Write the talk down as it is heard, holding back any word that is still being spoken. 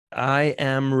I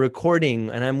am recording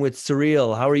and I'm with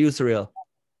Surreal. How are you, Surreal?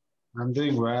 I'm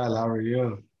doing well. How are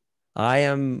you?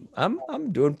 I'm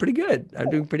doing pretty good. I'm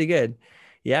doing pretty good.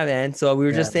 Yeah, man. So we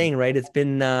were Yeah, just saying, right? It's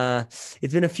been a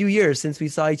few years since we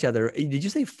saw each other. Did you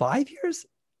say 5 years?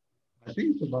 I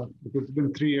think it's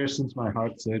been 3 years since my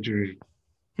heart surgery.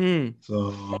 Hmm.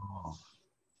 So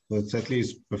it's at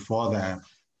least before that.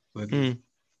 So at least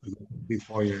Hmm. be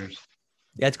 4 years.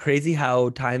 Yeah, it's crazy how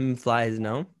time flies,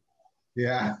 no?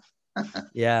 Yeah,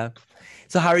 Yeah.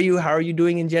 So how are you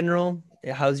doing in general?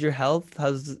 How's your health?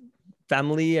 How's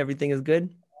family? Everything is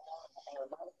good?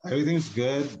 everything's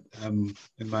good. I'm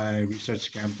in my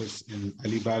research campus in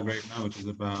Alibag right now, which is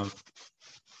about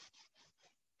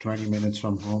 20 minutes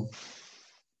from home.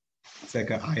 It's like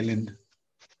an island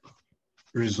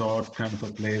resort kind of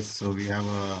a place. So we have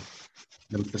a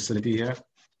little facility here.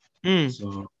 Hmm.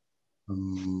 So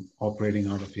I'm operating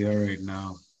out of here right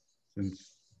now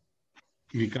since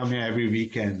we come here every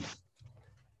weekend.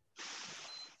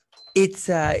 It's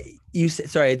you said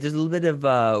sorry, there's a little bit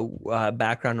of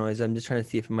background noise. I'm just trying to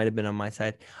see if it might have been on my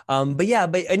side. But yeah,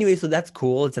 but anyway, so that's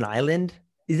cool. It's an island.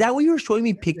 Is that what you were showing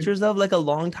me pictures of like a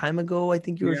long time ago? I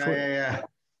think you were Yeah, showing. yeah,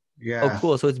 yeah. Oh, Yeah,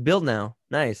 cool. So it's built now.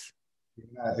 Nice.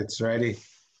 yeah, it's ready.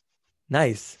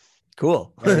 Nice.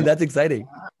 Cool. Yeah, That's exciting.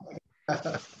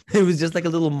 It was just like a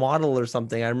little model or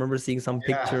something. I remember seeing some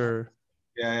yeah, picture.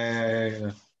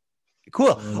 yeah.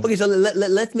 Cool. So Okay, so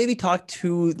let's maybe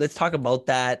let's talk about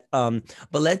that.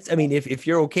 But let's, I mean, if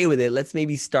you're okay with it, let's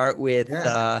maybe start with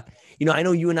yeah. I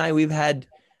know you and I we've had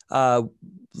uh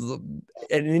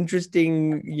an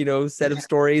interesting, set of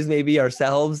stories maybe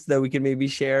ourselves that we can maybe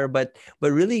share, but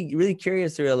really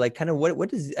curious or like kind of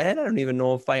what is I don't even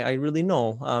know if I really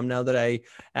know now that I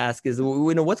ask is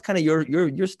what's kind of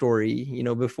your story,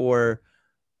 before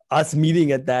us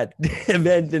meeting at that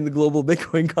event in the Global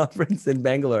Bitcoin conference in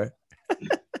Bangalore.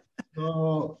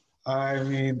 So I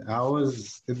mean, I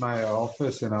was in my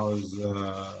office and I was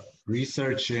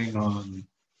researching on,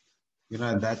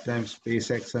 at that time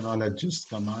SpaceX and all had just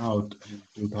come out in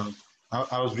 2000.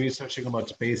 I was researching about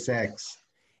SpaceX.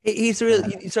 It's And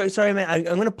really sorry, man. I'm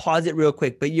going to pause it real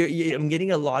quick, but I'm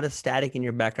getting a lot of static in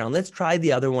your background. Let's try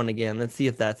the other one again. Let's see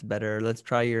if that's better. Let's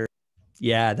try your.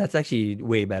 Yeah, that's actually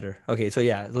way better. Okay, so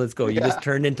yeah, let's go. You just yeah,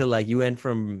 turned into like you went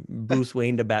from Bruce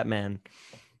Wayne to Batman.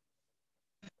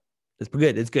 It's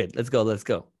good. It's good. Let's go. Let's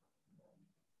go.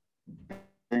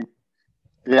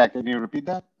 Yeah, can you repeat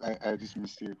that? I just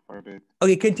missed you for a bit.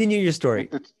 Okay, continue your story.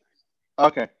 It's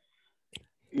okay.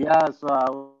 Yeah, so I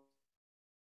was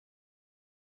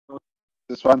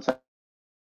this one second.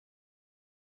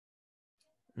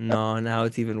 No, now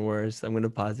it's even worse. I'm going to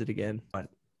pause it again.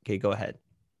 Okay, go ahead.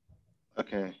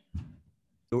 Okay.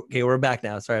 Okay, we're back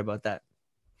now. Sorry about that.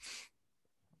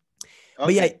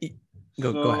 But yeah, Okay.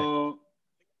 go ahead.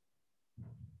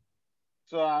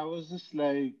 So I was just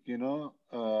like,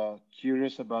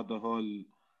 curious about the whole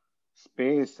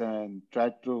space and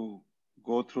tried to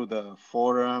go through the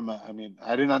forum. I mean,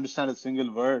 I didn't understand a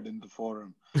single word in the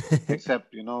forum,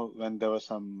 except, when there were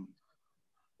some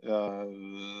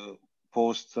uh,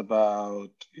 posts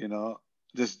about,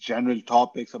 just general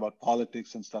topics about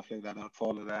politics and stuff like that. I would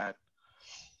follow that.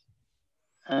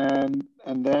 And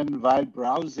then while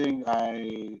browsing,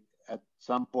 I at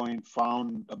some point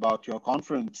found about your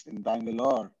conference in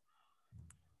Bangalore.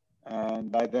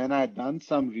 And by then I had done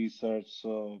some research.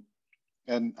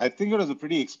 And I think it was a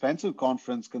pretty expensive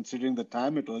conference considering the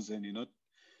time it was in,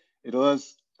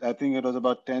 I think it was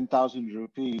about 10,000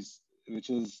 rupees, which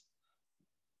is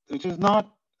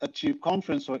not a cheap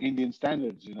conference for Indian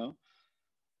standards.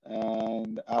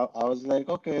 And I was like,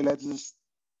 okay, let's just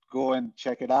go and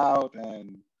check it out.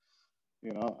 And,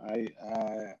 you know,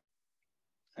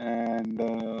 and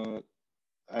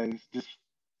I just,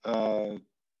 uh,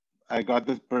 I got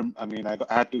this, I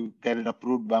had to get it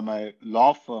approved by my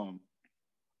law firm.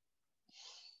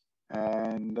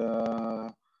 And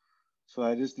so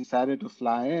I just decided to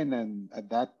fly in. And at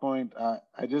that point,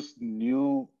 I just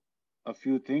knew a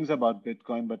few things about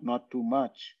Bitcoin, but not too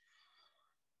much.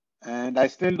 And I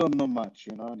still don't know much,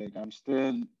 like I'm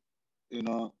still, you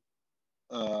know,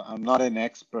 I'm not an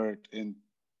expert in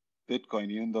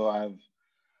Bitcoin, even though I've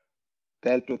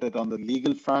dealt with it on the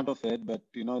legal front of it. But,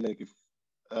 like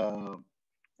uh,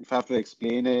 if I have to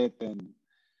explain it and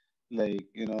like,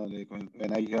 like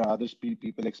when I hear other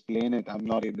people explain it, I'm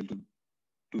not able to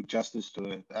do justice to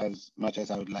it as much as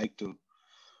I would like to.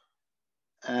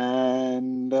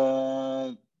 And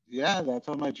yeah, that's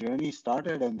how my journey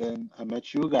started. And then I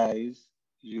met you guys,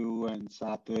 you and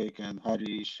Satvik and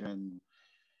Harish, and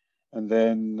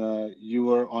then you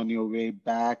were on your way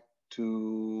back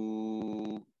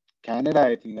to Canada,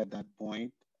 I think, at that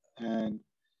point. and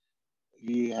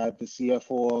we had the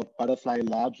CFO of Butterfly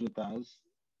Labs with us,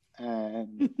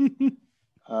 and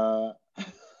uh,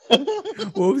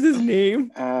 What was his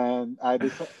name? and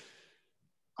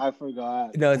I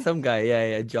forgot. No, it's some guy. Yeah,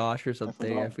 yeah, Josh or I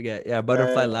something. I forgot. forget. Yeah,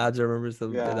 Butterfly Yeah, Labs. I remember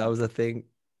some that yeah, was a thing.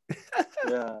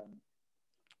 yeah,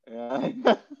 yeah.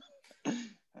 Yeah.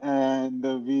 And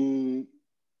we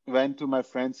went to my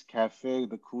friend's cafe,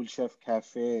 the Cool Chef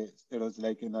Cafe. It was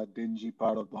like in a dingy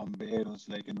part of Bombay. It was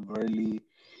like in Worli,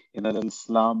 in a little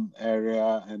slum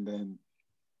area. And then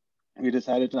we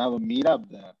decided to have a meetup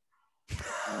there.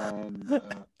 And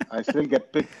I still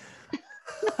get picked.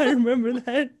 I remember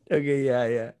that. Okay, yeah,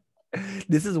 yeah.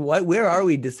 This is what? Where are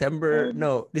we? December? And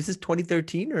No, this is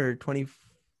 2013 or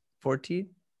 2014?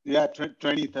 yeah,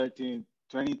 2013,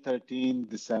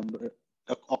 December,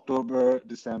 October,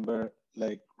 December,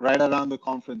 like right around the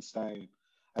conference time.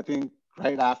 I think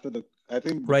right after I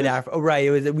think Right because, after. Oh, right.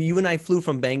 It was you and I flew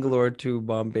from Bangalore to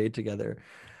Bombay together.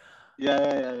 yeah,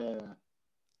 yeah, yeah, yeah, yeah.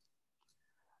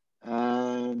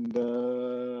 And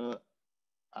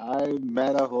I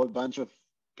met a whole bunch of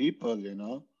people,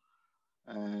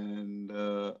 and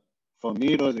for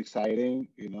me it was exciting,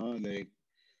 like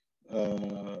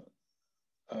uh,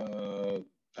 uh,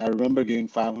 I remember giving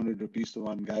 500 rupees to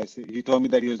one guy. He told me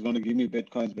that he was going to give me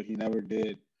bitcoins, but he never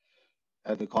did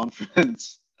at the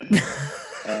conference.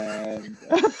 And so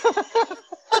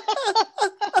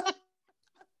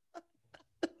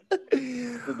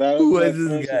that was Who my was this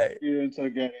first guy? experience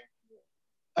of getting.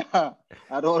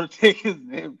 I don't want to take his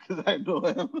name because I know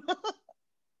him.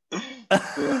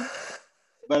 So,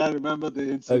 but I remember the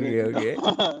incident, Okay, okay.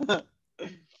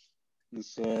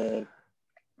 So,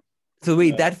 So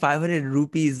wait, yeah, that 500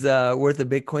 rupees worth of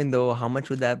Bitcoin though, how much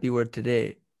would that be worth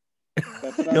today?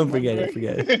 that's what I'm No, forget it, wondering.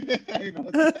 forget I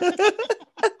know. it.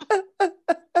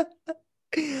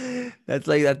 That's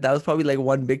like that was probably like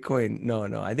one Bitcoin. No,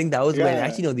 no. I think that was when Yeah.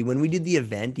 actually no, when we did the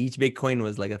event, each Bitcoin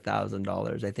was like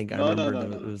 $1,000. I think I No, no, remember no, that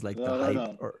no, it no, was like the no, no, hype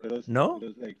no. or It no?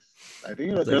 was like I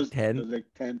think It's like it 10. was like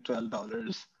 $10,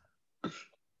 $12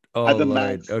 at Oh the Lord.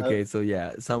 max. Okay, so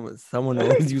yeah, someone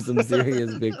owes you some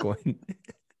serious Bitcoin.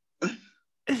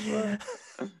 So,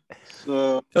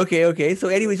 so Okay, okay. So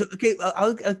anyway, so okay, I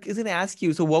was gonna ask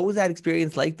you, so what was that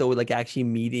experience like though? Like actually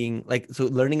meeting, like so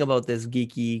learning about this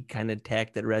geeky kind of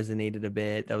tech that resonated a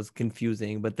bit, that was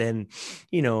confusing, but then,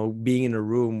 being in a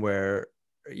room where,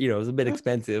 it was a bit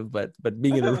expensive, but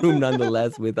being in a room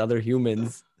nonetheless with other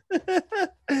humans.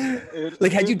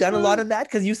 Like, had you it done a lot was of that?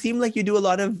 Because you seem like you do a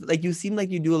lot of like you seem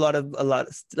like you do a lot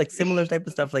like similar type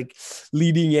of stuff, like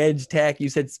leading edge tech. You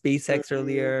said SpaceX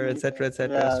earlier, et cetera, et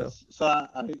cetera. yeah. So So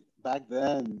I back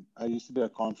then I used to be a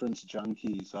conference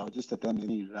junkie, so I would just attend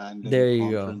any random there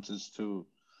you go. conferences too.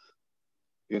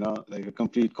 Like a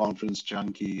complete conference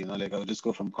junkie. Like I would just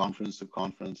go from conference to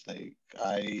conference. Like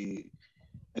I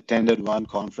attended one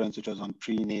conference which was on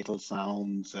prenatal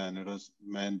sounds, and it was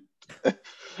meant.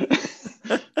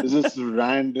 It's just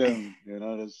random, it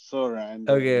was so Okay,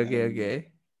 random, okay, and okay.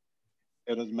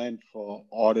 it was meant for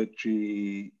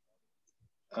auditory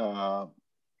uh,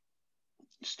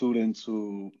 students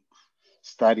who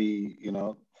study,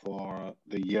 for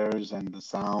the ears and the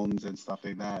sounds and stuff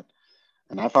like that.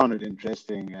 And I found it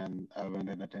interesting, and I went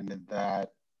and attended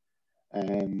that.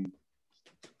 And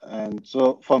and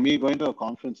so for me, going to a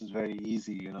conference is very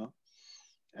easy,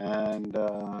 And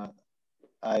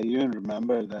I even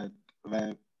remember that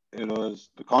when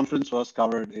the conference was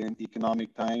covered in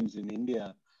Economic Times in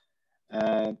India,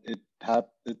 and it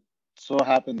so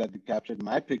happened that they captured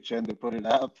my picture and they put it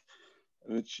up,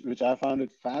 which I found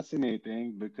it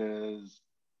fascinating because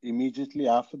immediately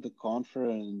after the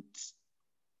conference,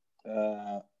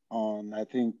 uh, on I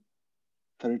think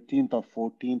 13th or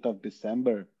 14th of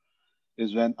December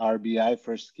is when RBI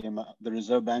first came out, the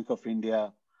Reserve Bank of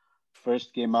India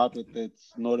first came out with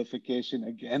its notification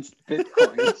against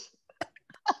Bitcoins.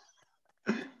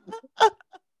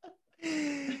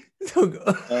 So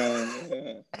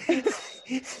And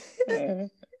uh, uh,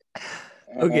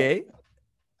 okay.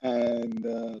 and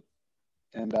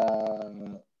and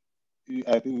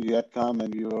I think we had come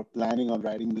and we were planning on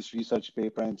writing this research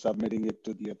paper and submitting it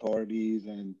to the authorities,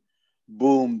 and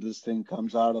boom, this thing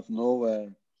comes out of nowhere.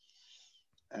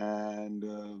 And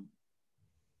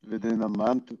within a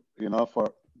month,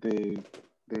 for they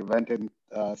went and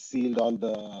seized all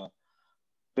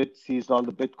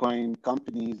the Bitcoin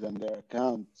companies and their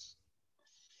accounts.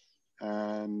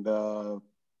 And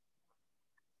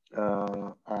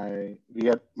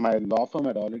my law firm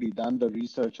had already done the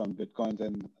research on Bitcoins,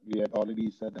 and we had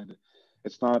already said that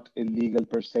it's not illegal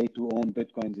per se to own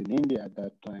Bitcoins in India at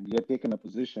that time. We had taken a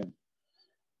position.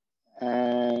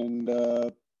 And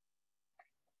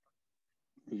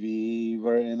we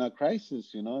were in a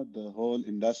crisis. The whole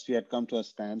industry had come to a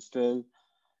standstill,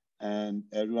 and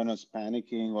everyone was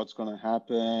panicking. What's going to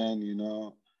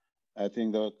happen? I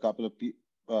think there were a couple of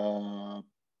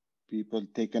people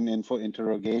taken in for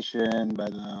interrogation by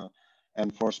the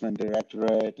enforcement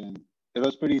directorate, and it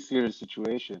was a pretty serious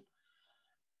situation.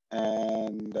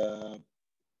 And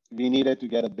we needed to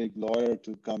get a big lawyer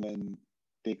to come and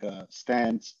take a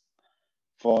stance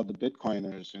for the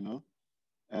Bitcoiners.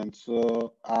 And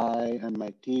so I and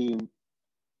my team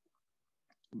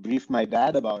briefed my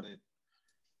dad about it.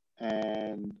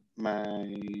 And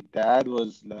my dad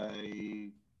was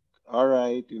like, all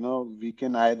right, we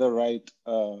can either write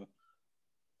a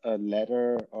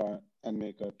letter and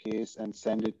make a case and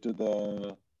send it to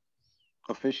the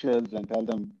officials and tell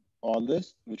them all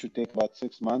this, which would take about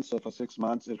 6 months. So for 6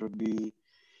 months, the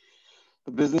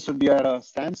business would be at a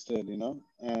standstill.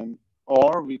 And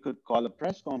or we could call a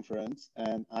press conference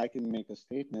and I can make a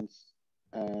statement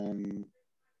and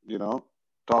you know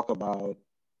talk about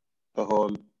the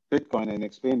whole Bitcoin and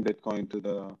explain Bitcoin to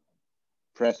the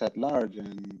press at large.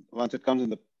 And once it comes in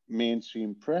the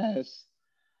mainstream press,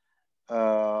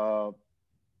 uh,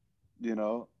 you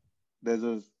know, there's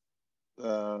a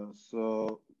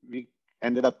so we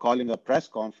ended up calling a press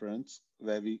conference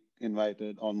where we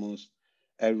invited almost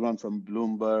everyone from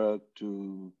Bloomberg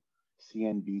to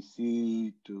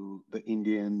CNBC to the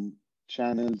Indian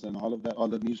channels and all of that, all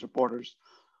the news reporters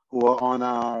who were on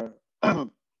our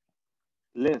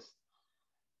list.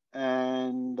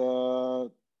 And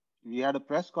we had a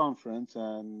press conference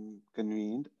and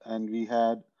convened, and we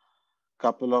had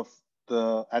couple of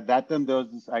at that time there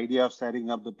was this idea of setting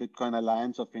up the Bitcoin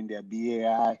Alliance of India,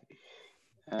 BAI,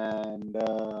 and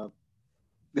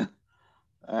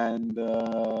and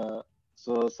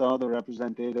so some of the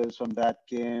representatives from that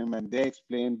came and they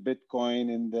explained Bitcoin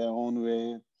in their own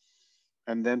way.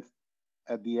 And then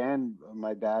at the end,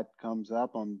 my dad comes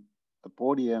up on the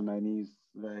podium and he's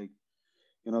like,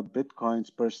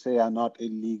 Bitcoins per se are not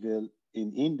illegal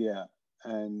in India.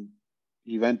 And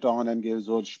he went on and gave his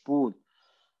whole spiel.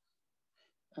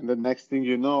 And the next thing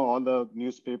you know, all the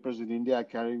newspapers in India are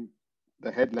carrying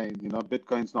the headline,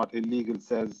 Bitcoin's not illegal,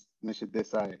 says Nishith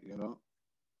Desai.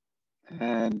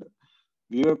 And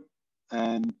we were,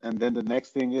 and then the next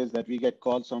thing is that we get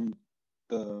calls from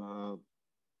the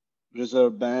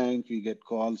Reserve Bank, we get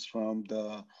calls from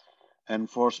the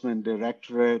Enforcement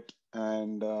Directorate,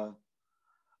 and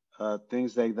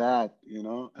things like that,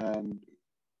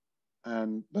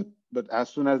 but as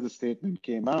soon as the statement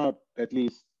came out, at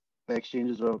least the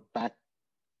exchanges were back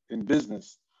in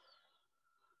business.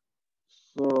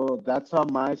 So that's how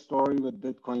my story with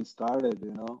Bitcoin started.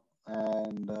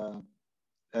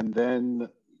 And then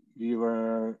we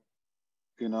were,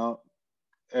 you know,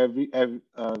 every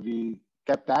we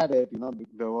kept at it.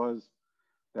 There was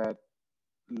that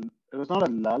it was not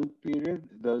a lull period.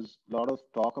 There's a lot of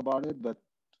talk about it, but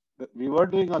we were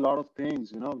doing a lot of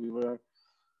things. We were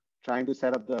trying to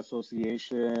set up the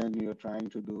association. We were trying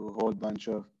to do a whole bunch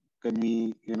of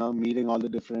meeting all the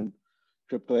different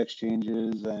crypto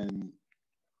exchanges and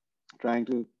trying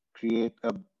to create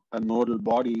a nodal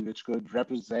body which could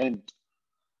represent,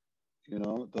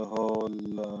 the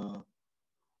whole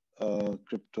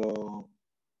crypto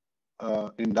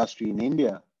industry in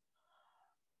India.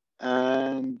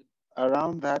 And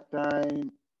around that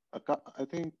time, I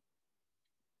think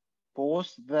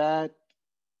post that,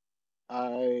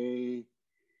 I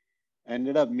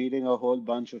ended up meeting a whole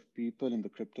bunch of people in the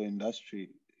crypto industry.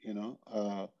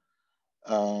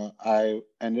 I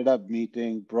ended up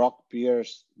meeting Brock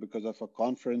Pierce because of a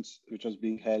conference which was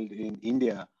being held in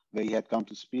India where he had come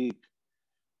to speak.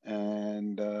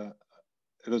 And it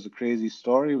was a crazy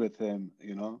story with him.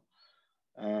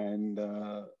 And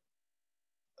uh,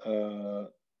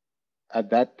 at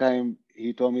that time,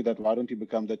 he told me that why don't you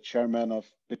become the chairman of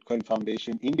Bitcoin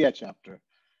Foundation India chapter?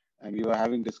 And we were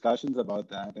having discussions about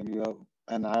that.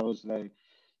 And I was like,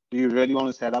 do you really want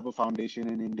to set up a foundation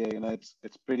in India?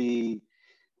 It's pretty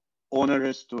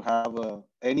onerous to have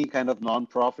any kind of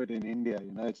non-profit in India.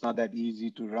 It's not that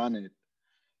easy to run it.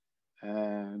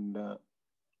 And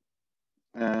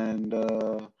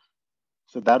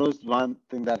so that was one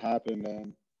thing that happened.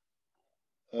 And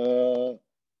uh,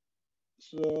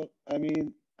 so, I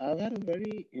mean, I've had a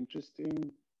very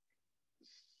interesting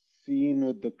scene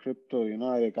with the crypto.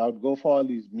 Like I would go for all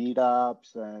these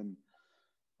meetups and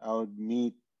I would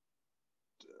meet,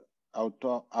 I would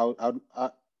talk,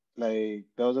 like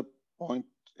there was a point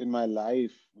in my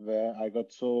life where I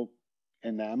got so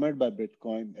enamored by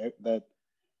Bitcoin that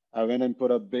I went and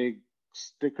put a big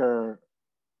sticker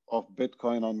of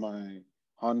Bitcoin on my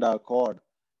Honda Accord,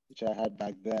 which I had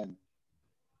back then.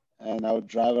 and I would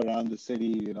drive around the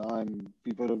city, and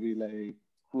people would be like,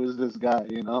 "Who is this guy?"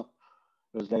 It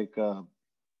was like, uh,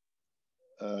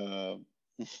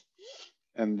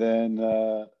 and then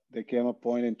there came a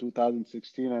point in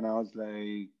 2016, and I was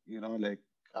like, like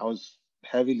I was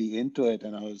heavily into it,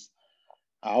 and I was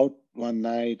out one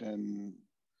night, and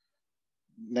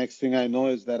next thing I know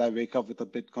is that I wake up with a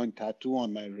Bitcoin tattoo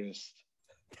on my wrist.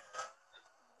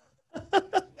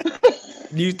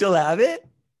 Do you still have it?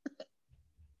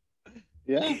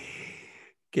 Yeah,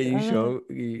 Can you yeah. show?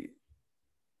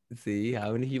 See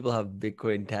how many people have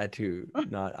Bitcoin tattoo?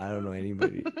 Not, I don't know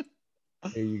anybody.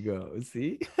 There you go.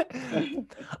 See?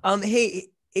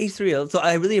 Hey, Surreal. So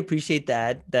I really appreciate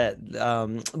but I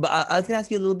was gonna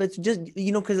ask you a little bit, just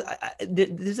because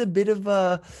there's a bit of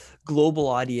a global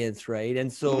audience, right?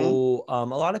 And Hmm. so a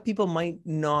lot of people might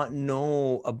not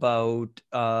know about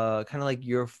kind of like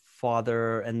your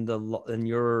father and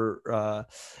your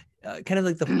kind of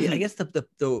like I guess the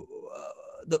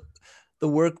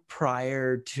work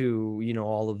prior to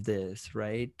all of this,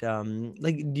 right?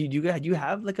 Like, do you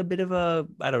have like a bit of a,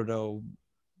 I don't know,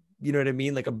 you know what I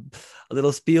mean, like a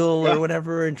little spiel or Yeah.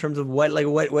 whatever in terms of what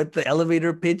the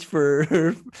elevator pitch for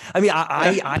I mean,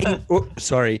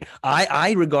 sorry,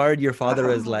 I regard your father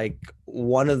as like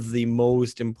one of the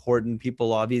most important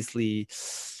people, obviously,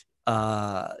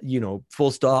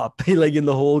 full stop, like in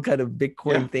the whole kind of Yeah.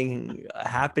 Bitcoin thing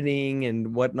happening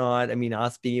and whatnot. I mean,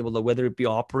 us being able to, whether it be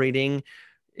operating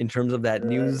in terms of that Right.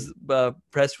 news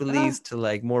press Yeah. release to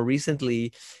like more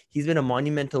recently, he's been a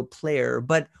monumental player.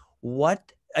 But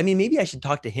what, I mean, maybe I should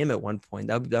talk to him at one point.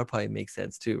 That probably makes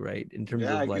sense too, right? In terms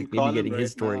Yeah, of I can like maybe call him getting his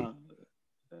right story. now.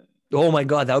 Uh, Oh my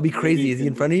God, that would be Maybe crazy. you Is he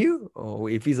can in front do. of you? Oh,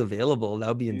 if he's available, that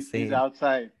would be He's insane.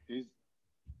 outside.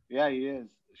 Yeah, he is.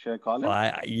 Should I call Well,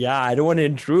 him? yeah, I don't want to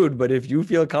intrude, but if you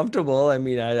feel comfortable, I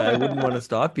mean, I wouldn't want to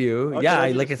stop you. Okay, Yeah,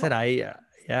 let me like I just said, call.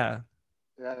 yeah,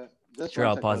 Yeah, just sure, one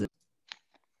I'll sec. pause it.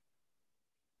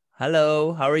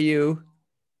 Hello, how are you?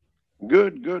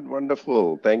 Good, good,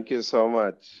 wonderful. Thank you so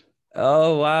much.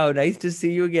 Oh, wow, nice to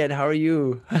see you again. How are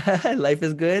you? Life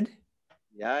is good?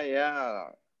 Yeah, yeah.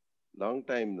 Long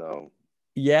time now.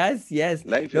 Yes, yes.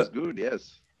 Life No, is good,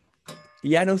 yes.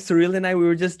 yeah, no, Suril and I, we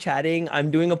were just chatting.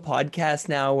 I'm doing a podcast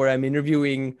now where I'm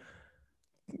interviewing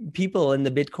people in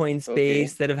the Bitcoin Okay.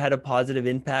 space that have had a positive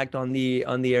impact on the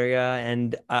area.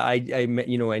 And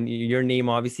and your name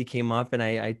obviously came up, and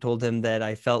I told him that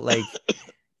I felt like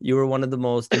you were one of the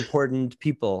most important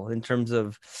people in terms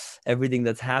of everything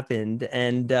that's happened.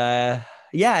 And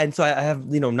yeah, and so I have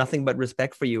nothing but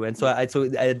respect for you. And so so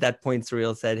at that point,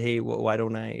 Surreal said, "Hey, why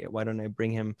don't I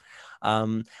bring him?"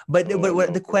 But Oh, what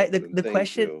no problem.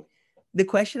 Thank you. the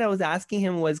question I was asking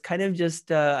him was kind of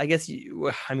just, I guess,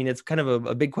 I mean, it's kind of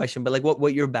a big question, but like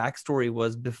what your backstory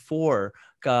was before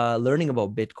learning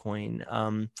about Bitcoin.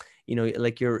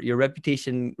 Like your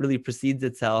reputation really precedes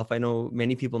itself. I know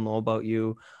many people know about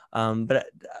you, but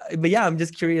yeah, I'm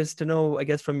just curious to know, I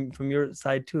guess, from your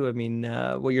side too. I mean,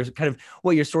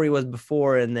 what your story was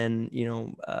before, and then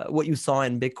what you saw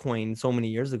in Bitcoin so many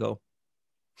years ago.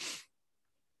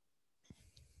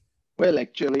 Well,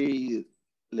 actually,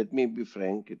 let me be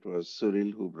frank. It was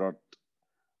Suril who brought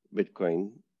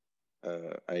Bitcoin.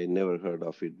 I never heard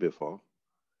of it before.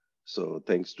 So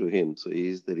thanks to him. So he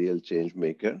is the real change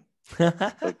maker.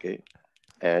 Okay.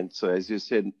 And so, as you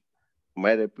said,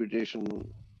 my reputation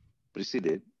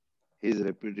preceded, his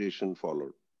reputation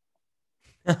followed,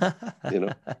 you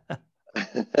know.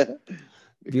 Because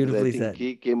I Beautifully think said.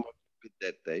 he came up with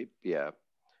that type, yeah.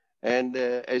 And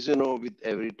as you know, with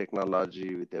every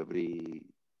technology, with every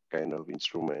kind of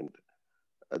instrument,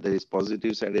 there is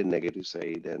positive side and negative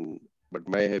side. And but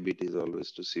my habit is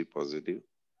always to see positive.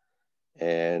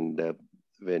 And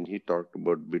when he talked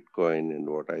about Bitcoin and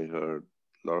what I heard,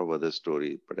 a lot of other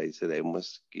stories, but I said I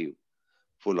must give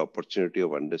full opportunity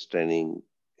of understanding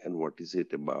and what is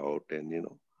it about, and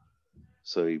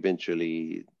So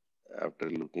eventually, after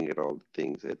looking at all the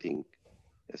things, I think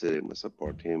I said I must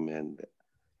support him, and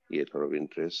he had a lot of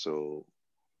interest. So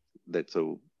that's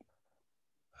how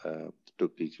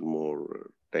took little more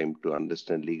time to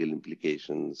understand legal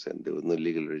implications, and there was no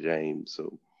legal regime.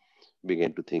 So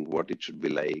began to think what it should be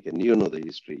like. And you know the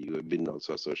history. You have been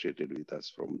also associated with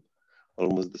us from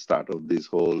almost the start of this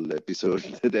whole episode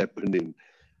that happened in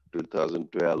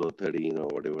 2012 or 13 or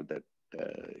whatever that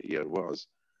year was.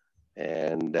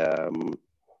 And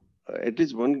at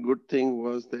least one good thing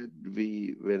was that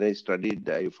when I studied,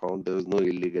 I found there was no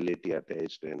illegality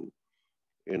attached, and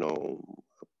you know,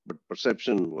 but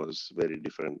perception was very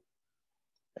different.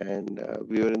 And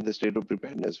we were in the state of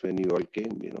preparedness when you all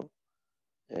came,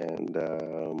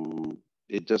 and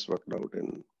it just worked out,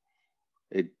 and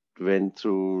it went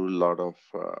through a lot of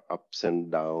ups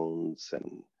and downs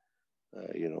and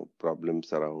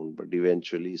problems around, but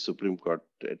eventually Supreme Court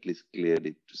at least cleared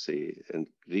it to say and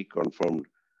reconfirmed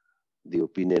the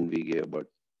opinion we gave about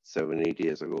 7, 8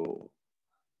 years ago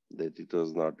that it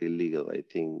was not illegal. I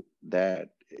think that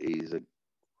is a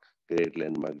great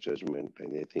landmark judgment,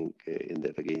 and I think in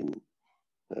that again,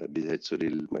 besides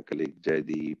Suril, my colleague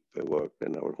Jaideep worked,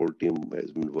 and our whole team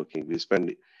has been working. We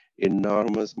spent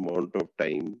enormous amount of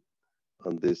time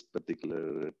on this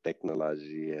particular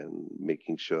technology and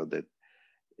making sure that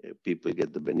people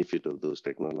get the benefit of those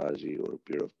technology over a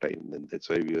period of time. And that's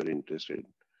why we are interested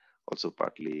also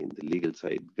partly in the legal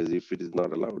side, because if it is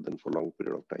not allowed, then for a long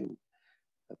period of time,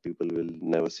 people will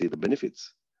never see the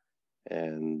benefits.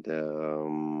 And,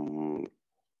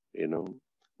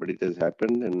 but it has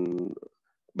happened. And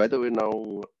by the way,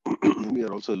 now we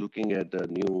are also looking at a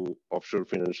new offshore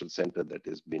financial center that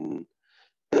has been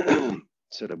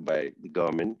set up by the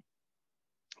government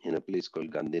in a place called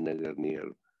Gandhinagar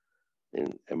near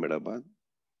in Ahmedabad,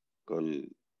 called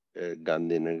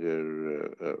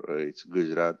Gandhinagar. It's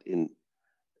Gujarat in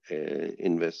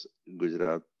West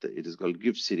Gujarat. It is called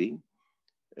Gift City,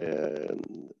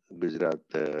 Gujarat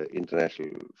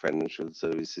International Financial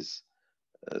Services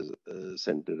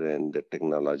Center and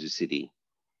Technology City.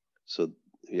 So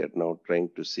we are now trying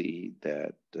to see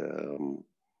that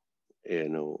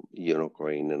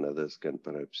Unocoin and others can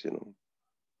perhaps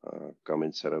come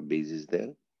and set up bases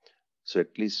there. So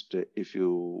at least if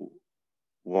you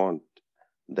want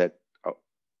that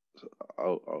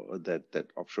that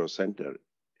offshore center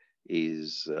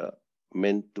is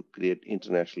meant to create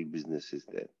international businesses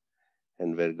there,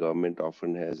 and where government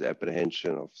often has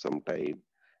apprehension of some type,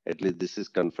 at least this is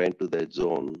confined to that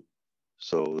zone,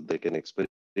 so they can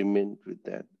experiment with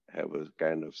that, have a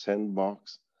kind of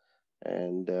sandbox,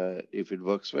 and if it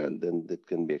works well, then that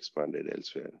can be expanded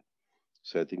elsewhere.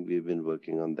 So I think we've been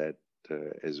working on that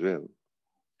as well.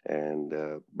 And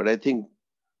but I think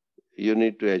you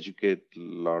need to educate a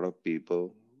lot of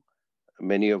people,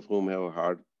 many of whom have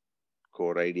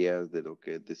hardcore ideas that,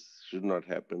 okay, this should not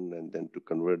happen, and then to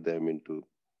convert them into,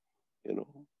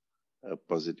 a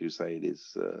positive side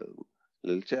is a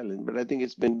little challenge. But I think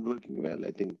it's been working well.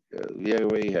 I think we are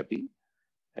very happy.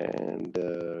 And,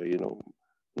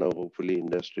 now hopefully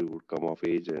industry would come of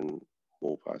age and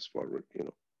move fast forward,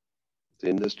 The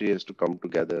industry has to come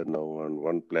together now on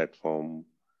one platform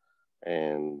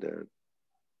and,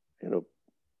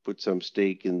 put some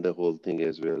stake in the whole thing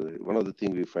as well. One of the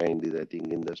things we find is I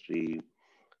think industry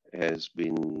has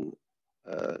been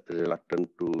reluctant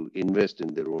to invest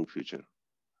in their own future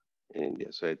in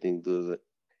India. So I think those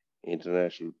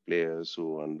international players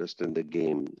who understand the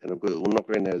game, and of course,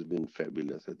 Unocoin has been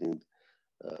fabulous. I think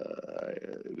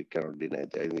we cannot deny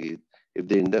that. I think if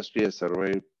the industry has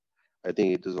survived, I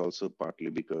think it is also partly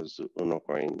because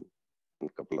Unocoin and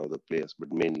a couple of other players,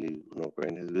 but mainly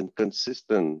Unocoin has been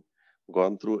consistent,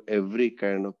 gone through every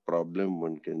kind of problem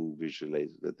one can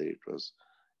visualize, whether it was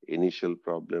initial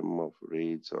problem of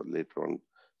raids or later on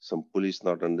some police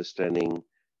not understanding,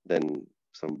 then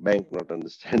some bank not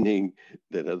understanding,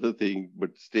 then other thing,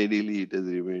 but steadily it has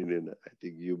remained. And I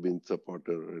think you've been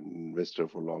supporter and investor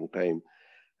for a long time.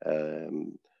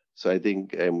 So I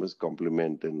think I must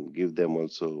compliment and give them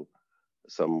also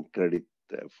some credit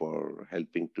for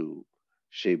helping to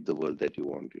shape the world that you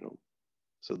want,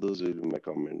 So those will be my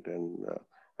comment. And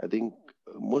I think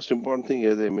most important thing,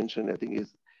 as I mentioned, I think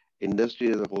is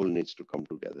industry as a whole needs to come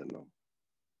together now.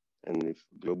 And if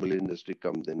global industry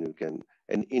comes, then you can.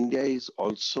 And India is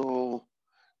also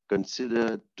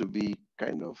considered to be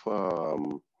kind of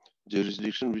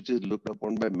jurisdiction which is looked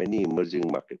upon by many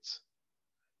emerging markets.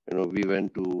 We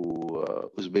went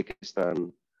to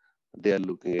Uzbekistan. They are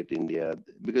looking at India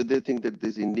because they think that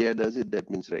this India does it, that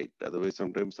means right. Otherwise,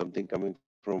 sometimes something coming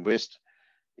from West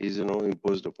is,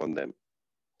 imposed upon them.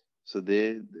 So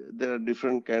there are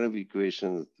different kind of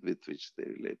equations with which they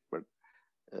relate. But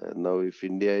now if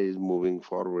India is moving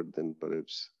forward, then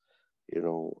perhaps,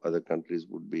 other countries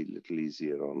would be a little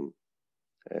easier on.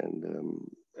 And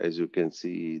as you can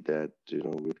see that,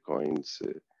 Bitcoins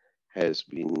has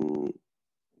been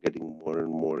getting more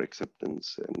and more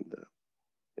acceptance, and,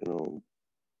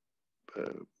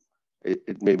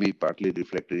 it may be partly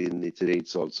reflected in its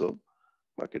rates also,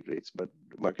 market rates, but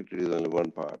market rate is only one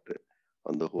part.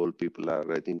 On the whole, people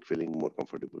are, I think, feeling more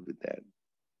comfortable with that.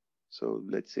 So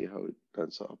let's see how it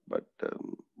turns out. But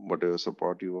whatever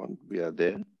support you want, we are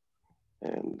there,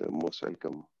 and most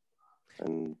welcome.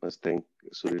 And must thank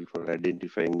Suril for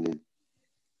identifying the.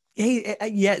 Hey,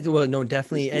 yeah, well, no,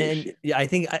 definitely. And yeah, I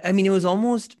think, I mean, it was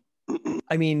almost,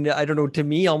 I mean, I don't know, to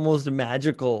me, almost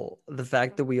magical. The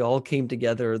fact that we all came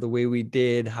together the way we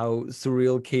did, how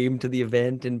Surreal came to the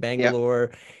event in Yeah,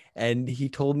 Bangalore, and he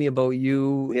told me about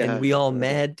you, and yeah, we all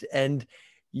met, and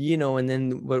and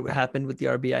then what happened with the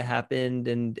RBI happened,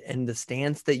 and the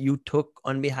stance that you took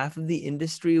on behalf of the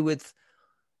industry with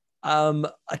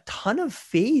a ton of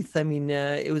faith. I mean,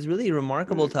 it was really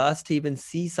remarkable to us to even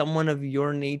see someone of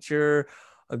your nature,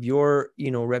 of your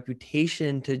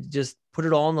reputation, to just put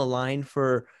it all on the line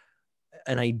for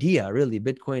an idea. Really,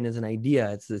 Bitcoin is an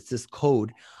idea. It's this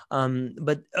code.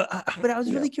 But I was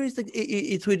yeah. really curious. Like,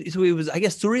 so it was. I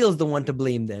guess Surreal is the one to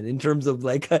blame then, in terms of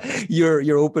like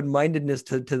your open mindedness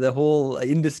to the whole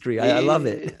industry. I love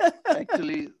it.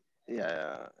 Actually,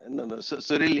 yeah, no, no. So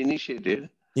Suril initiated,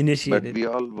 but Initiated. we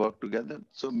all worked together.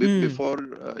 So Mm, before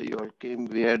you all came,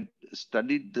 we had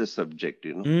studied the subject,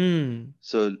 mm.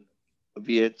 So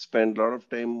we had spent a lot of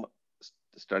time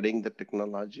studying the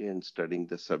technology and studying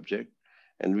the subject,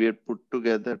 and we had put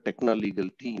together a techno-legal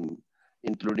team,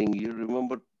 including, you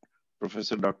remember,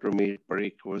 Professor Dr. Mir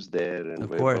Parikh was there, and Of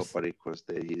Vaibhav course. Parikh was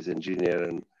there. He's engineer,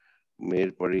 and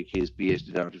Mir Parikh, his PhD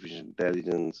in artificial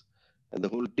intelligence, and the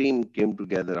whole team came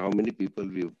together. How many people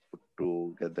we put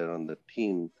together on the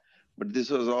team? But this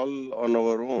was all on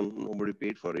our own. Nobody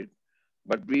paid for it.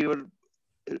 But we were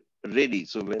ready.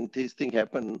 So when this thing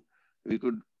happened, we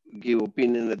could give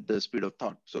opinion at the speed of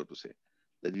thought, so to say.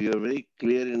 That we were very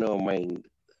clear in our mind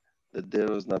that there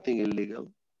was nothing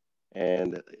illegal,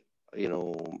 and you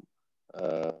know,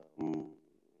 um,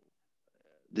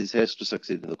 this has to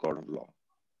succeed in the court of law.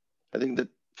 I think that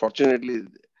fortunately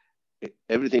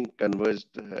everything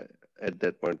converged at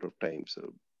that point of time.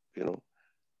 So you know,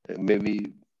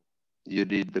 maybe you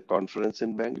did the conference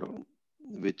in Bangalore,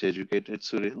 which educated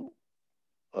Suril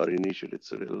or initiated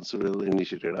Suril. Suril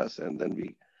initiated us, and then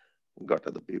we got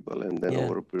other people, and then Yeah.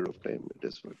 over a period of time,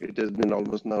 it has been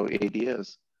almost now 8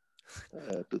 years.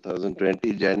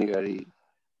 2020 January,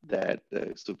 that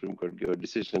Supreme Court gave a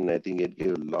decision. I think it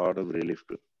gave a lot of relief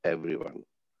to everyone.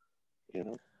 You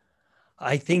know.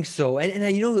 I think so. And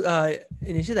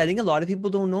Nishit, I think a lot of people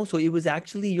don't know. So it was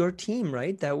actually your team,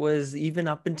 right? That was even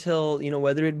up until,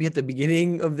 whether it be at the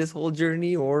beginning of this whole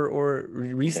journey or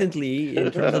Yeah. recently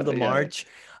in terms of the Yeah. march.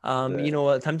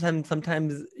 Yeah. Sometimes,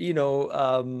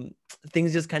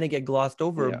 things just kind of get glossed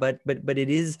over, Yeah. but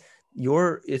it's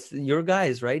your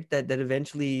guys, right? That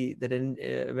eventually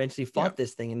Yeah. fought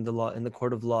this thing in the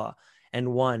court of law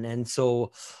and won. And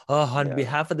so, on Yeah.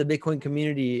 behalf of the Bitcoin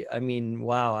community, I mean,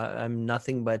 wow, I'm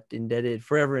nothing but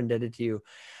forever indebted to you.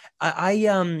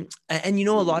 And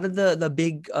a lot of the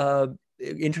big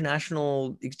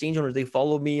international exchange owners, they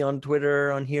follow me on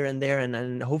Twitter, on here and there,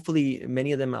 and hopefully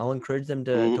many of them, I'll encourage them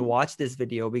to Mhm. watch this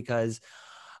video, because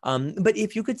but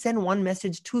if you could send one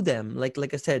message to them, like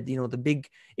I said, the big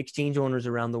exchange owners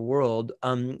around the world,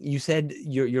 you said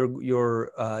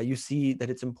you see that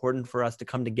it's important for us to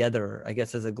come together, I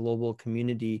guess, as a global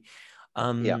community.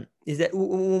 Yeah.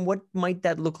 What might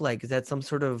that look like? Is that some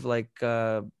sort of like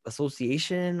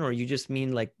association, or you just mean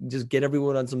like just get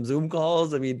everyone on some Zoom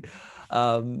calls? I mean,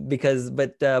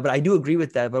 but I do agree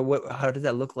with that. But how does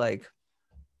that look like?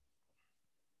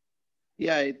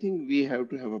 Yeah. I think we have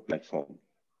to have a platform.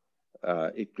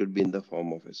 It could be in the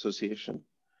form of association,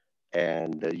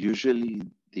 and usually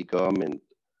the government,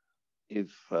 if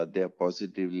they are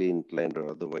positively inclined or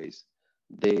otherwise,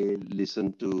 they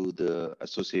listen to the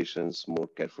associations more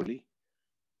carefully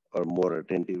or more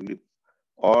attentively,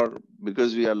 or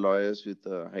because we are lawyers with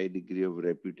a high degree of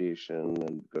reputation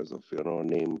and because of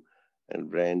name and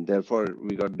brand, therefore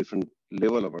we got different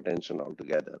level of attention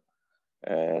altogether,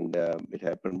 and it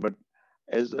happened. But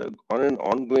on an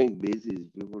ongoing basis,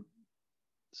 we would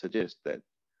suggest that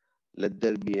let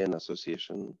there be an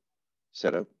association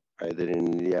set up either in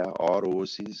India or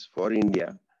overseas for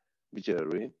India, whichever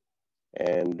way,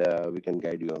 and we can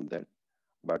guide you on that.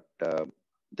 But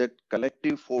that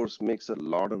collective force makes a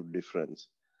lot of difference,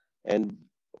 and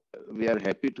we are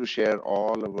happy to share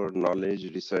all our knowledge,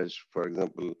 research. For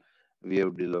example, we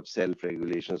have developed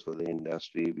self-regulations for the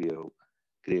industry. We have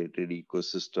created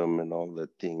ecosystem and all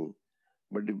that thing.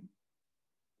 But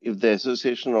if the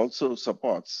association also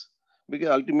supports, because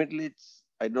ultimately it's,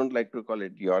 I don't like to call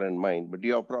it your and mine, but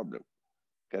your problem,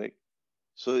 correct?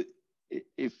 So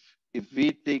if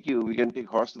we take you, we can take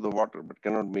horse to the water, but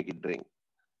cannot make it drink.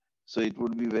 So it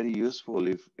would be very useful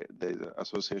if there is an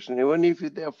association, even if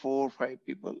there are 4 or 5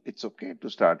 people, it's okay to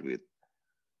start with,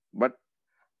 but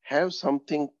have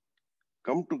something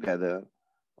come together,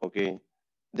 okay?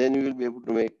 Then you will be able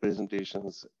to make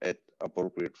presentations at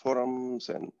appropriate forums,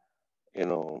 and you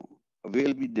know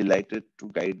we'll be delighted to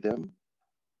guide them.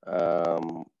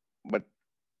 But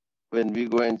when we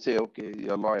go and say, okay,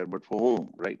 you're a lawyer, but for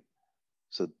whom, right?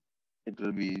 So it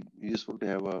will be useful to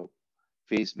have a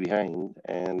face behind,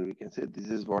 and we can say this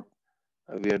is what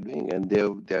we are doing. And they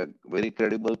are very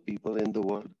credible people in the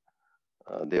world.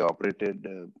 They operated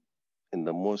in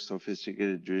the most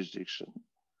sophisticated jurisdiction,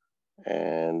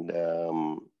 and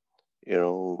you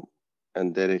know,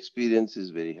 and their experience is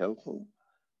very helpful.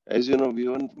 As you know,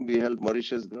 we helped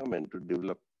Mauritius government to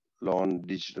develop law on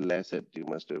digital asset. You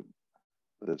must have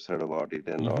heard about it,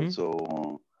 and Mm-hmm.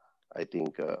 also I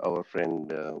think our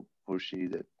friend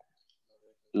Pushi, that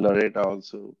Loretta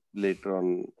also later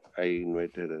on I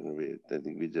invited, and I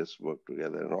think we just worked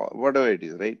together and all, whatever it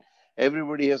is, right?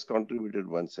 Everybody has contributed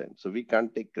 1 cent, so we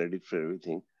can't take credit for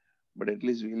everything, but at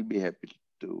least we'll be happy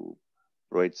to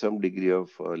provide some degree of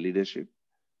leadership,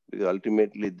 because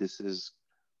ultimately this is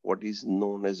what is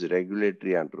known as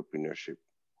regulatory entrepreneurship.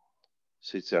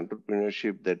 So it's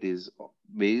entrepreneurship that is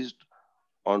based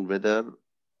on whether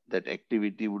that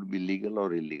activity would be legal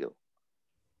or illegal.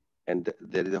 And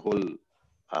there is a whole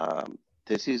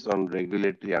thesis on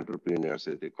regulatory entrepreneurs,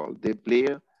 as they call. They play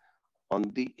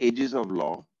on the edges of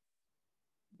law,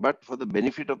 but for the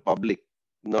benefit of public,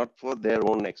 not for their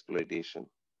own exploitation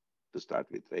to start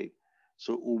with, right?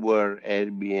 So Uber,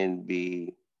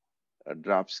 Airbnb,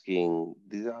 DraftKings,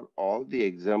 these are all the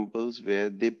examples where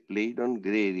they played on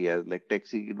gray areas, like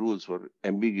taxi rules were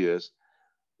ambiguous.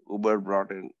 Uber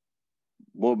brought in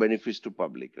more benefits to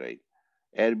public, right?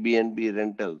 Airbnb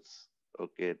rentals,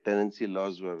 okay, tenancy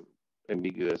laws were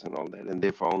ambiguous and all that, and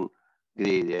they found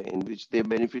gray area in which they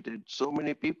benefited so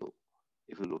many people,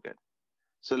 if you look at.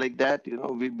 So like that,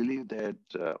 we believe that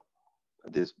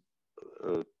this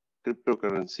uh,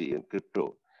 cryptocurrency and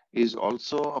crypto is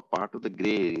also a part of the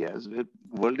gray areas where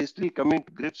world is still coming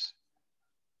to grips,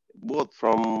 both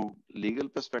from legal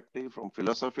perspective, from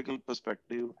philosophical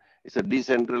perspective. It's a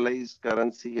decentralized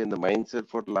currency, and the mindset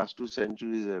for the last 2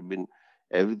 centuries have been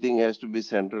everything has to be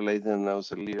centralized, and now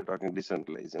suddenly you're talking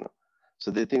decentralized.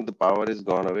 So they think the power is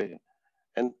gone away.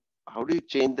 And how do you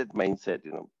change that mindset?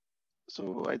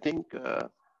 So I think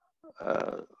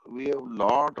we have a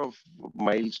lot of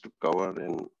miles to cover,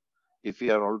 and if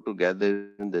we are all together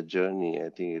in the journey, I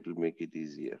think it will make it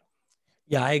easier.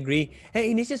 Yeah, I agree. Hey,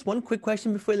 and it's just one quick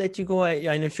question before I let you go.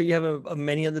 I'm sure you have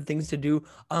many other things to do.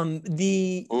 I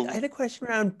Mhm. had a question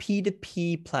around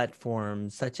P2P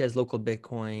platforms such as local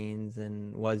Bitcoins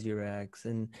and WazirX,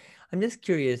 and I'm just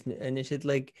curious, Nishit,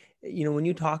 like, when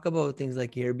you talk about things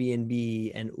like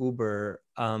Airbnb and Uber,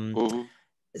 Mhm.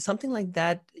 something like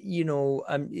that,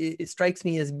 it strikes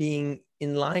me as being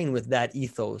in line with that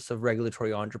ethos of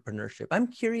regulatory entrepreneurship. I'm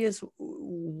curious,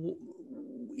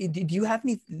 do you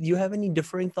have any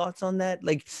differing thoughts on that?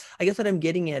 Like, I guess what I'm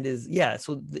getting at is, yeah.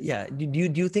 So yeah, do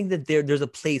you think that there's a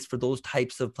place for those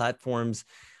types of platforms?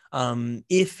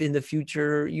 If in the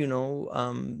future,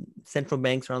 central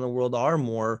banks around the world are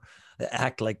more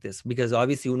act like this, because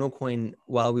obviously UnoCoin,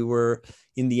 while we were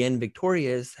in the end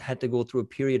victorious, had to go through a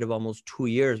period of almost 2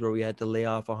 years where we had to lay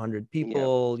off 100 Yeah.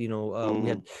 people. Mhm.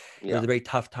 It was Yeah. a very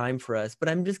tough time for us. But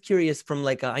I'm just curious, from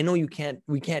like, I know we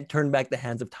can't turn back the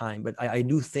hands of time, but I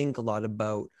do think a lot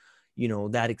about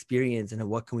that experience and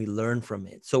what can we learn from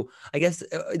it. So I guess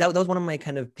that was one of my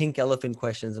kind of pink elephant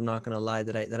questions, I'm not going to lie,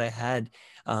 that I had.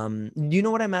 Do you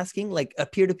know what I'm asking? Like, a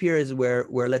peer-to-peer is where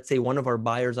let's say one of our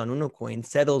buyers on UnoCoin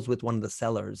settles with one of the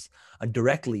sellers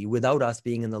directly without us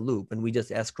being in the loop, and we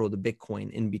just escrow the Bitcoin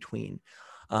in between,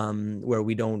 where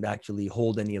we don't actually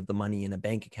hold any of the money in a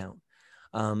bank account.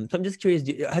 So I'm just curious,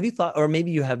 have you thought, or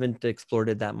maybe you haven't explored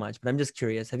it that much, but I'm just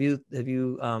curious, have you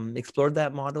explored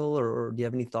that model, or do you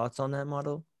have any thoughts on that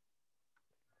model?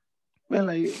 Well,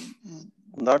 I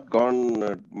not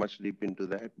gone much deep into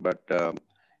that, but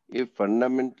if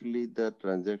fundamentally the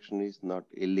transaction is not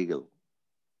illegal,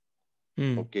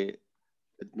 Hmm. okay,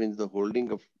 that means the holding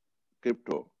of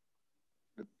crypto,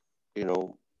 you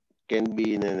know, can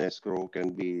be in an escrow, can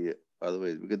be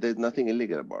otherwise, because there's nothing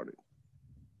illegal about it.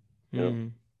 Hmm.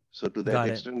 So to that Got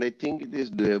it. extent, I think it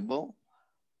is doable.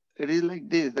 It is like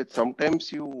this, that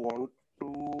sometimes you want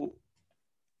to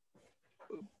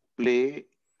play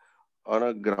on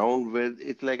a ground where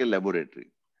it's like a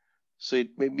laboratory. So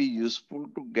it may be useful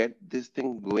to get this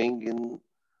thing going in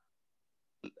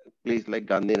place like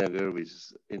Gandhinagar, which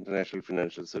is International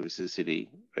Financial Services City,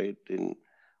 right, in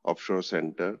offshore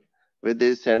center, where there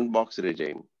is sandbox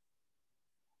regime.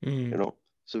 Hmm. You know,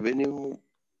 so when you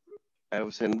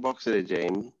have sandbox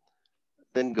regime,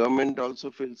 then government also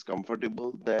feels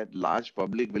comfortable that large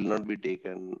public will not be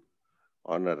taken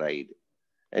on a ride.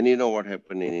 And you know what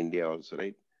happened in India also,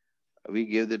 right? We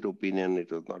gave that opinion,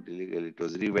 it was not illegal, it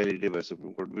was revalidated by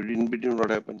Supreme Court. But in between,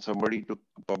 what happened? Somebody took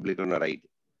public on a ride.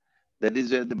 That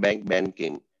is where the bank ban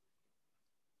came.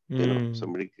 Mm.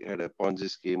 Somebody had a Ponzi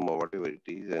scheme or whatever it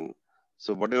is. And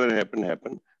so whatever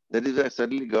happened. That is why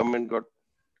suddenly government got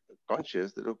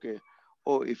conscious that, okay,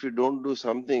 oh, if you don't do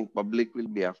something, public will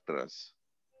be after us.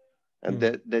 And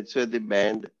Mm. that's why they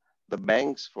banned the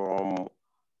banks from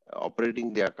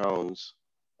operating the accounts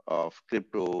of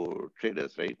crypto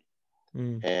traders, right?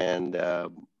 Mm. And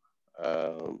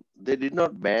they did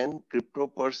not ban crypto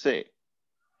per se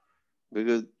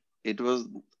because it was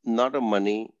not a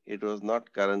money, it was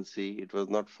not currency, it was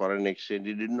not foreign exchange.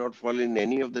 It did not fall in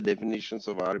any of the definitions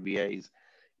of RBI's,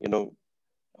 you know,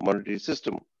 monetary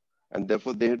system, and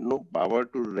therefore they had no power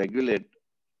to regulate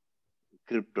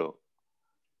crypto.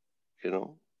 You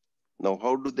know, now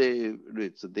how do they do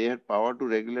it? So they had power to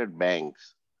regulate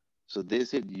banks. So they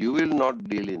said you will not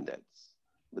deal in that,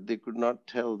 but they could not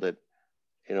tell that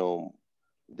you know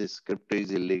this crypto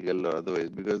is illegal or otherwise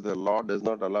because the law does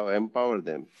not allow empower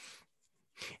them.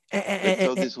 That's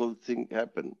how this whole thing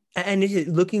happened. And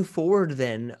looking forward,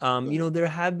 then, there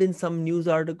have been some news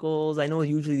articles. I know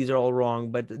usually these are all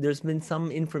wrong, but there's been some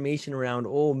information around,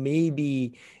 oh,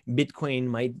 maybe Bitcoin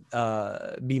might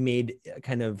be made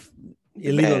kind of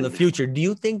illegal in the Banned. future. Do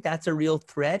you think that's a real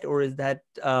threat, or is that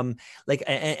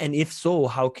and if so,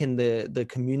 how can the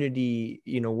community,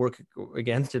 work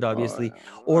against it, obviously,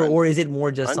 or is it more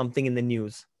just something in the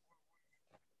news?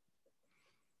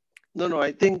 No,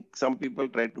 I think some people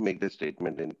try to make the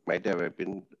statement and it might have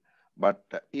happened, but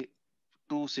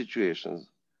two situations.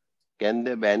 Can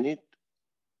they ban it?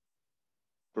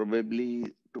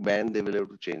 Probably to ban, they will have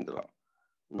to change the law.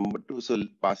 Number two, so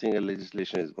passing a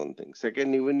legislation is one thing.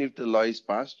 Second, even if the law is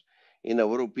passed, in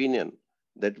our opinion,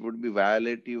 that would be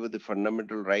violative of the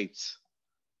fundamental rights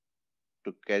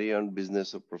to carry on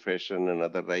business or profession and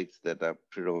other rights that are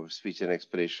freedom of speech and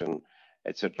expression,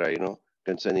 etc.,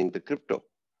 concerning the crypto.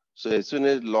 So as soon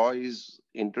as law is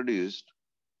introduced,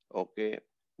 okay,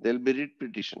 there'll be writ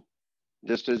petition,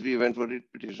 just as we went for writ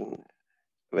petition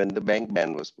when the bank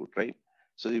ban was put, right?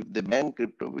 So if they ban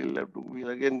crypto, we'll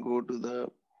again go to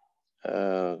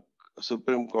the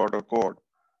Supreme Court or court,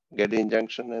 get an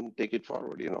injunction and take it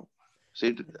forward.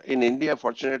 So in India,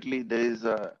 fortunately, there is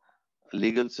a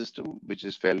legal system which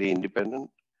is fairly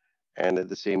independent, and at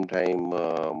the same time,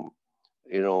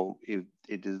 if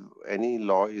it is any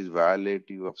law is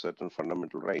violative of certain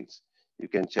fundamental rights, you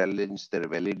can challenge their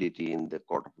validity in the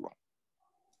court of law,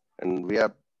 and we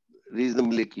are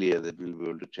reasonably clear that we'll be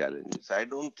able to challenge this. I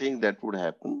don't think that would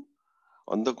happen.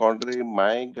 On the contrary,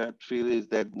 my gut feel is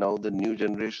that now the new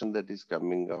generation that is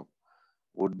coming up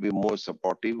would be more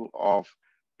supportive of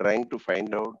trying to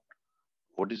find out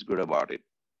what is good about it.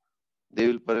 They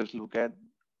will perhaps look at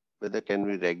whether can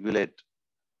we regulate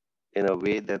in a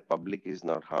way that public is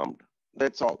not harmed.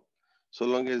 That's all. So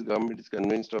long as government is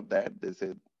convinced of that, they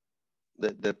say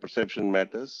that the perception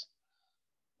matters,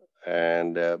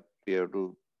 and we have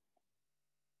to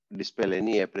dispel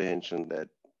any apprehension that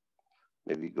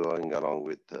may be going along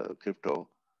with crypto.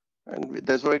 And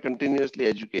that's why I continuously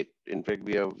educate. In fact,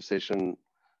 we have a session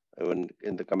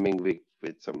in the coming week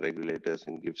with some regulators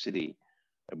in Gift City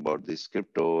about this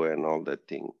crypto and all that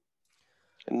thing.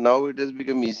 And now it has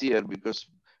become easier because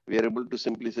we are able to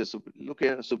simply say, look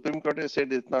here, Supreme Court has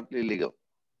said it's not illegal.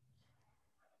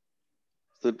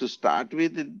 So to start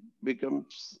with, it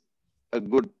becomes a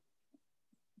good,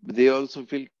 they also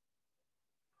feel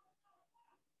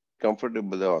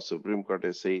comfortable. The Supreme Court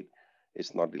has said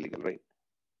it's not illegal, right?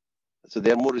 So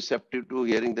they are more receptive to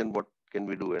hearing than what can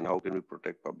we do and how can we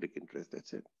protect public interest.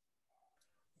 That's it.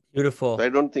 Beautiful. So I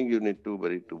don't think you need to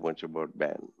worry too much about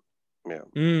ban. Yeah.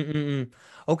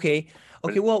 Okay.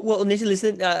 Well, Nishith,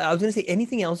 listen. I was going to say,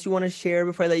 anything else you want to share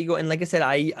before I let you go? And like I said,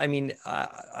 I mean,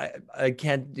 I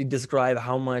can't describe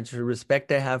how much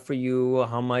respect I have for you.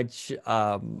 How much,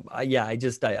 I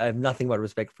have nothing but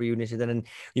respect for you, Nishith. And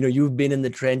you've been in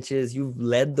the trenches. You've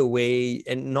led the way,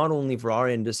 and not only for our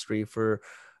industry, for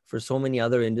so many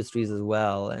other industries as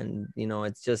well. And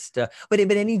it's just. But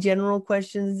any general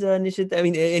questions, Nishith? I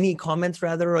mean, any comments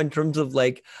rather in terms of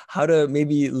like how to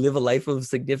maybe live a life of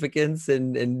significance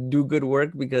and do good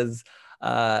work, because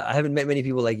I haven't met many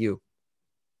people like you.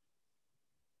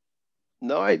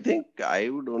 No, I think I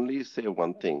would only say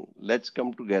one thing. Let's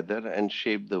come together and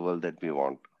shape the world that we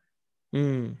want.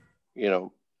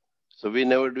 So we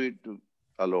never do it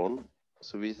alone.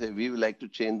 So we say we would like to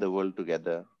change the world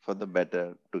together for the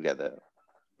better together,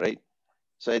 right?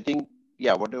 So I think,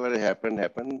 yeah, whatever happened.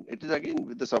 It is again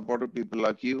with the support of people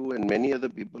like you and many other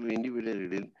people who individually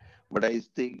did. But I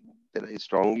think that I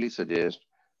strongly suggest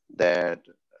that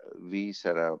we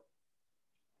set up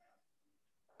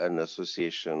an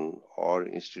association or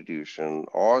institution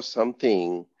or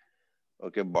something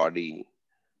okay, body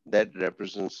that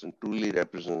represents and truly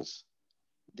represents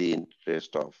the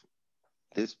interest of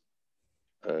this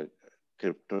uh,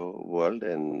 crypto world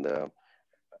and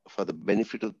for the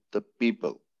benefit of the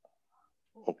people,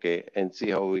 okay, and see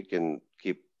how we can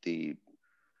keep the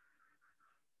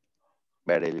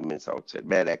bad elements outside,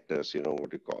 bad actors,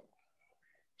 what you call.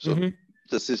 So Mm-hmm.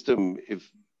 the system,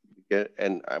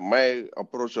 and my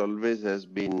approach always has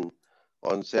been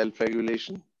on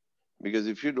self-regulation, because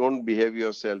if you don't behave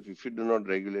yourself, if you do not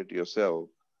regulate yourself,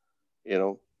 you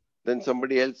know, then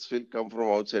somebody else will come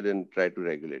from outside and try to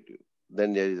regulate you.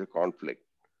 Then there is a conflict.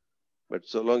 But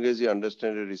so long as you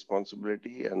understand your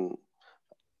responsibility and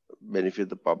benefit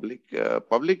the public,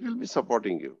 public will be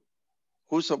supporting you.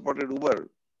 Who supported Uber?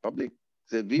 Public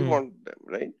said we Hmm. want them,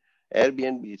 right?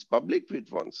 Airbnb, it's public which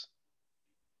wants.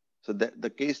 So that the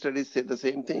case studies say the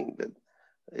same thing,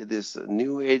 that this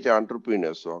new age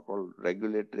entrepreneurs, so called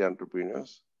regulatory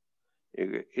entrepreneurs,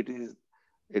 it is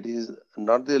it is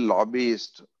not the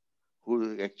lobbyist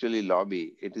who actually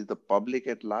lobby, it is the public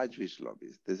at large which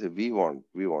lobbies. They say we want,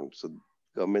 we want. So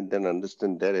government then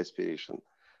understand their aspiration,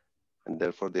 and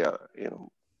therefore they are,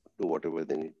 do whatever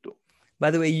they need to. By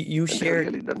the way, you And they have shared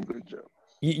really done good job.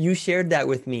 you shared that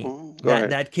with me. Go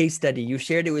ahead. That case study, you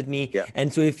shared it with me. Yeah.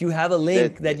 And so if you have a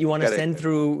link that you want to correct. send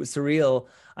through Surreal,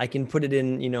 I can put it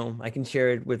in, I can share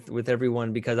it with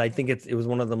everyone, because I think it was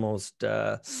one of the most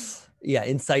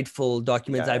insightful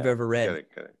documents I've ever read.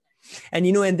 Correct. And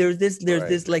and there's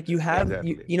this like you have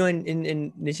exactly.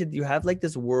 in Nishith, you have like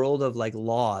this world of like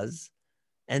laws,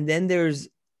 and then there's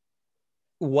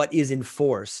what is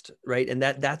enforced, right? And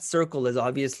that circle is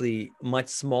obviously much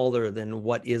smaller than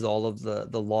what is all of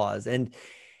the laws. And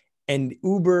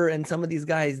Uber and some of these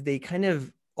guys, they kind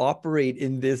of operate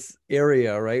in this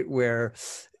area, right, where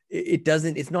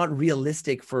it's not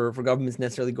realistic for governments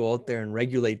necessarily go out there and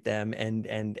regulate them and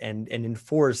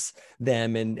enforce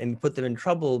them and put them in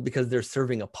trouble, because they're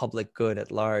serving a public good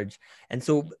at large. And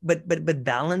so but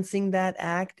balancing that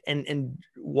act and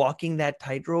walking that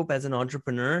tightrope as an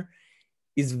entrepreneur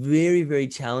is very, very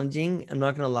challenging. I'm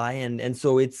not gonna lie. And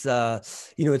so it's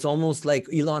it's almost like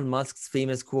Elon Musk's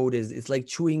famous quote is, it's like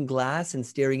chewing glass and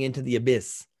staring into the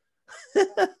abyss.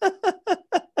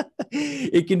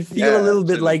 It can feel a little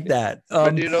bit like that.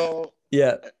 But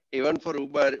yeah. Even for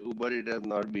Uber, it has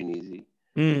not been easy.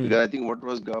 Mm. Because I think what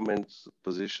was government's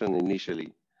position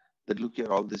initially, that look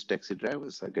here, all these taxi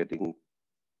drivers are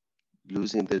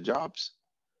losing their jobs.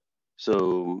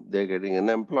 So they're getting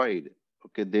unemployed.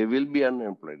 Okay, they will be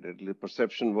unemployed. The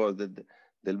perception was that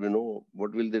there'll be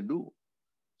what will they do?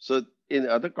 So in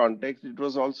other contexts, it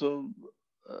was also,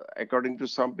 according to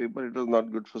some people, it was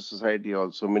not good for society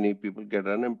also. Many people get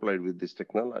unemployed with this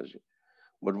technology.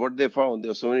 But what they found,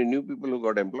 there were so many new people who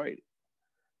got employed.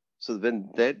 So when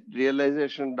that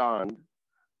realization dawned,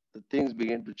 the things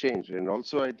began to change. And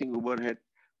also, I think Uber had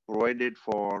provided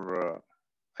for,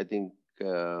 I think,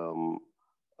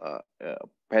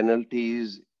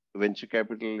 penalties. Venture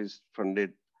capitalists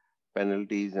funded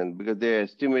penalties, and because they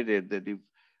estimated that if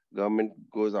government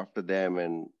goes after them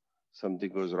and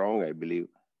something goes wrong, I believe,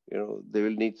 they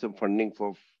will need some funding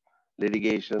for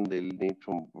litigation. They'll need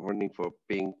some funding for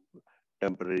paying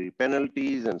temporary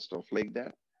penalties and stuff like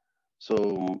that.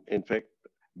 So, in fact,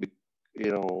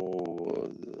 you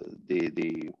know,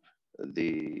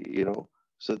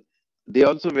 so they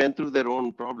also went through their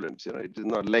own problems. It is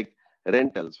not like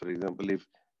rentals, for example. If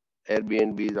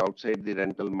Airbnb is outside the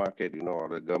rental market, or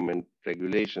the government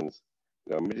regulations,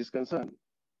 government is concerned.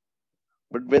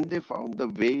 But when they found the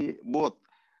way, both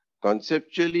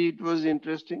conceptually it was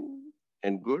interesting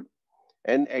and good,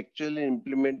 and actually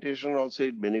implementation also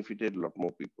it benefited a lot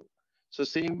more people. So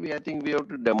same way, I think we have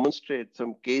to demonstrate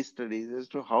some case studies as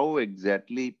to how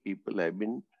exactly people have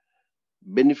been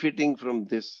benefiting from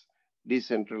this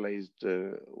decentralized,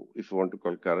 if you want to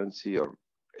call currency or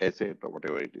asset or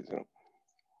whatever it is.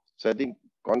 So I think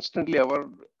constantly our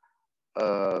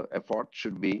effort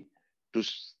should be to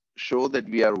show that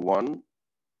we are one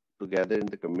together in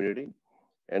the community,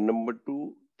 and number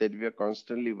two, that we are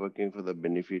constantly working for the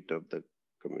benefit of the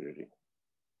community.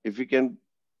 If we can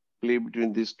play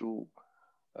between these two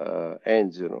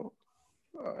ends,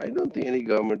 I don't think any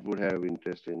government would have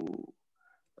interest in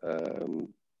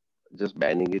just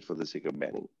banning it for the sake of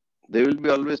banning. There will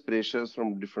be always pressures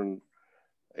from different,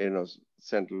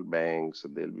 central banks.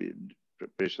 There'll be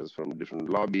pressures from different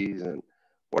lobbies and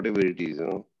whatever it is,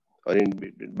 or in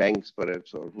banks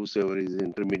perhaps, or whosoever is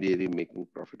intermediary making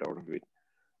profit out of it.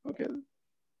 Okay,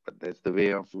 but that's the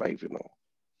way of life.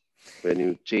 When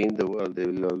you change the world, there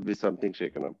will always be something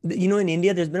shaken up. You know, in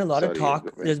India, there's been a lot of Sorry, talk.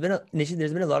 go ahead. Nishit,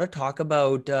 there's been a lot of talk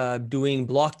about doing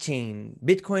blockchain.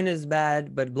 Bitcoin is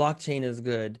bad, but blockchain is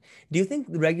good. Do you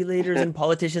think the regulators and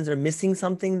politicians are missing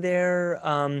something there?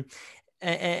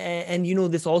 And you know,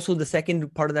 this also, the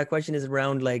second part of that question is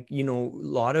around, like, you know, a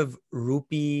lot of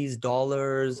rupees,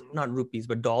 dollars, not rupees,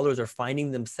 but dollars are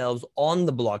finding themselves on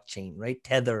the blockchain, right?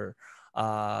 Tether.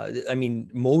 I mean,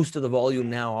 most of the volume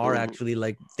now are actually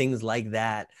like things like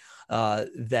that,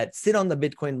 that sit on the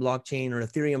Bitcoin blockchain or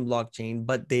Ethereum blockchain,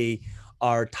 but they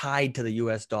are tied to the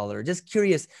US dollar. Just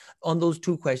curious on those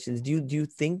two questions. Do you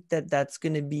think that that's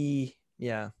going to be,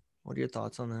 yeah. What are your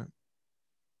thoughts on that?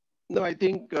 No, I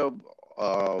think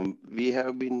we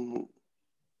have been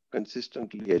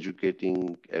consistently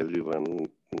educating everyone,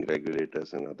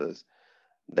 regulators and others,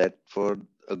 that for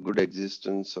a good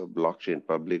existence of blockchain,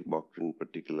 public blockchain in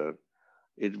particular,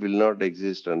 it will not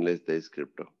exist unless there is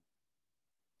crypto.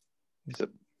 It's a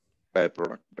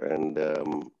byproduct.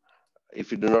 And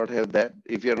if you do not have that,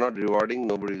 if you're not rewarding,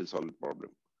 nobody will solve the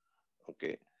problem.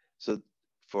 Okay. So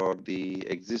for the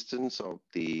existence of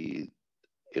the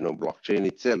blockchain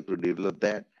itself, to develop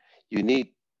that, you need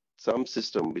some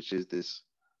system which is this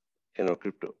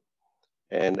crypto.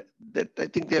 And that I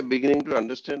think they're beginning to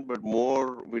understand, but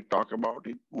more we talk about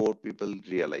it, more people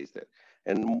realize that.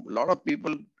 And a lot of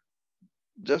people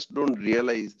just don't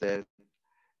realize that,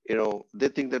 they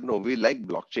think that, no, we like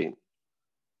blockchain,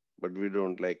 but we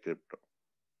don't like crypto.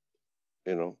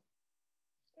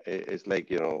 It's like,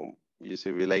 you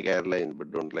say we like airlines,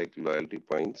 but don't like loyalty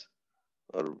points,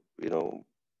 or,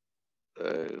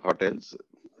 hotels,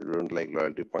 don't like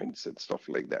loyalty points and stuff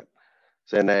like that.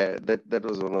 So, and that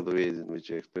was one of the ways in which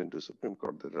I explained to Supreme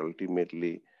Court that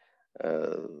ultimately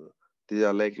these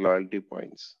are like loyalty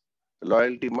points.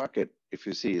 Loyalty market, if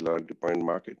you see loyalty point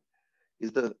market,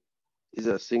 is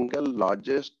a single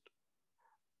largest,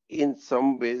 in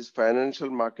some ways, financial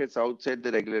markets outside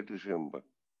the regulatory framework.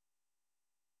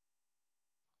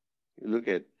 You look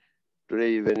at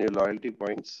today, when your loyalty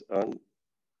points earn,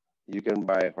 you can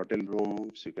buy hotel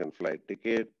rooms, you can fly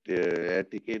ticket, air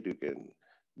ticket, you can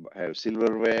have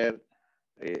silverware,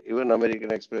 even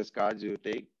American Express cards, you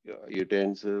take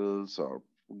utensils or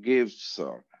gifts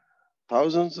or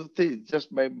thousands of things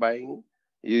just by buying.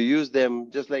 You use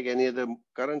them just like any other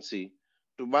currency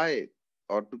to buy it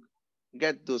or to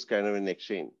get those kind of an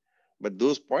exchange. But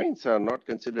those points are not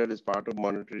considered as part of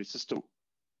monetary system.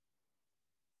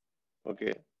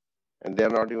 Okay. And they are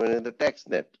not even in the tax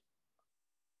net.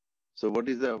 So what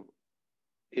is the,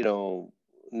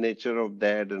 nature of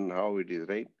that and how it is,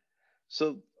 right?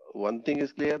 So one thing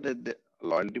is clear, that the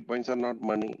loyalty points are not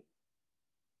money,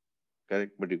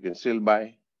 correct? But you can still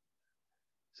buy.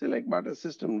 Say like barter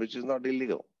system, which is not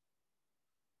illegal.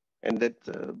 And that's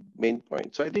the main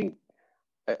point. So I think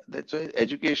that's why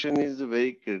education is a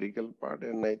very critical part.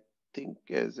 And I think,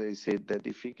 as I said, that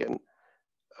if we can,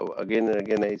 again and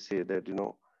again, I say that,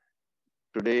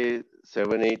 today,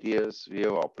 7-8 years, we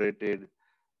have operated,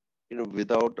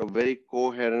 without a very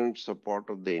coherent support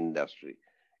of the industry.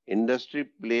 Industry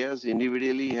players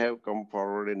individually have come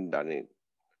forward and done it.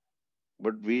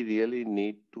 But we really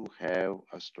need to have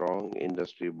a strong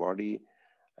industry body,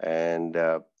 and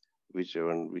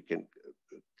whichever we can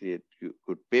create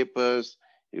good papers,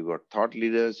 you got thought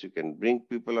leaders, you can bring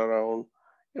people around,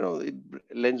 it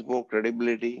lends more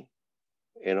credibility.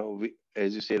 We,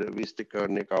 as you said, we stick our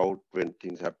neck out when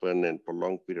things happen and for a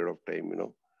long period of time,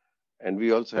 And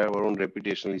we also have our own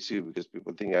reputational issue, because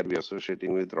people think, are we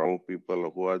associating with wrong people,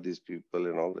 or who are these people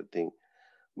and all that thing.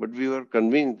 But we were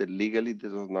convinced that legally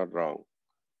this was not wrong.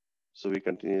 So we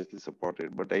continuously support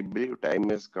it. But I believe time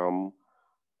has come.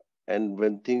 And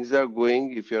when things are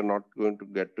going, if you're not going to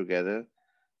get together,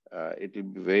 it will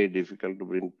be very difficult to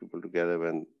bring people together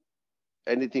when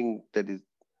anything that is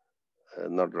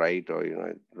not right,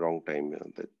 or, wrong time,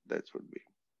 that's would be.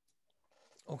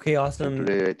 Okay, awesome. And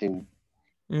today, I think.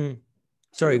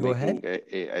 Sorry, go ahead.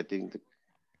 I think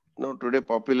today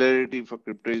popularity for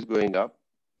crypto is going up.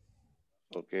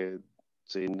 Okay,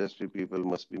 so industry people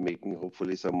must be making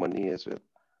hopefully some money as well,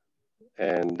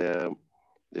 and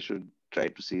they should try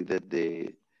to see that they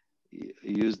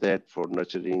use that for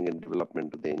nurturing and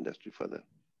development of the industry further,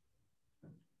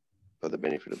 for the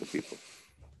benefit of the people.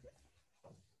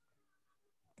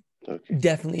 Okay.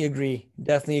 Definitely agree.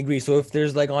 So if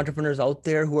there's like entrepreneurs out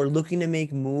there who are looking to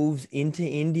make moves into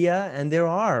India, and there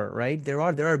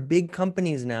are big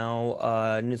companies now,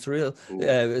 Suril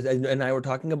and I were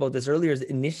talking about this earlier,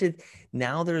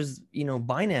 now there's,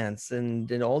 Binance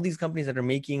and all these companies that are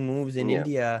making moves in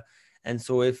India. And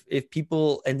so if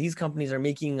people, and these companies are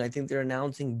making, I think they're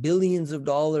announcing billions of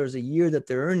dollars a year that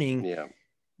they're earning. Yeah.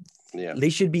 Yeah. They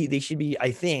should be,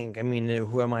 I think, I mean,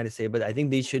 who am I to say, but I think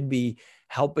they should be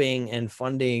helping and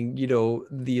funding,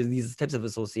 these types of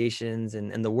associations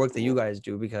and the work that you guys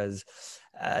do, because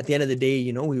at the end of the day,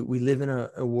 we live in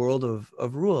a world of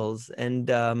rules,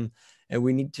 and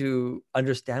we need to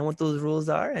understand what those rules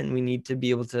are, and we need to be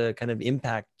able to kind of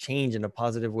impact change in a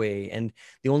positive way. And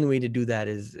the only way to do that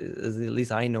is at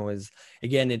least I know, is,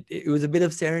 again, it was a bit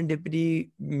of serendipity,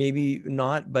 maybe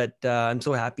not, but I'm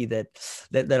so happy that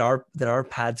our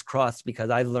paths crossed, because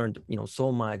I've learned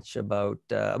so much about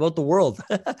the world.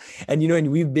 And and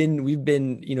we've been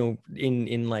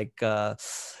in like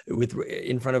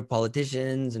in front of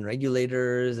politicians and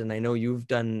regulators, and I know you've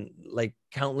done like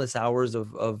countless hours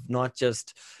of not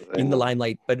just in the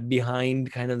limelight, but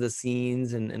behind kind of the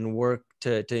scenes, and work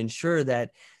to ensure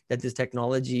that this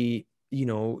technology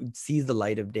sees the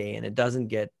light of day, and it doesn't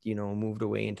get moved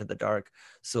away into the dark.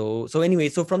 So anyway,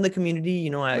 so from the community,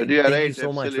 I But you are thank you right,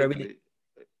 so much for everything.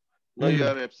 absolutely. No, you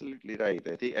are absolutely right.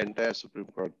 I think entire Supreme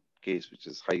Court case, which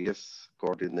is highest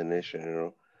court in the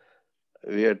nation,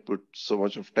 we had put so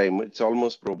much of time. It's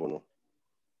almost pro bono.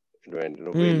 And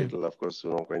very little, of course,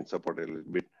 can support a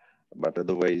little bit, but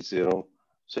otherwise, so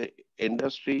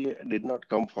industry did not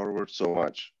come forward so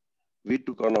much. We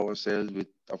took on ourselves with,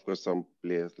 of course, some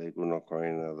players like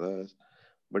Unocoin and others,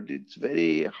 but it's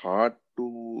very hard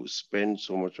to spend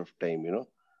so much of time,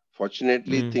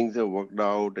 Fortunately, things have worked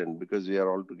out, and because we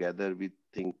are all together, we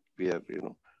think we are,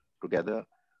 together.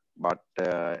 But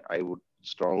I would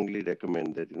strongly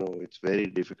recommend that, it's very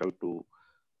difficult to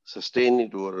sustain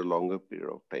it over a longer period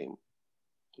of time.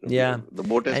 Yeah. The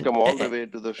boat has come all the way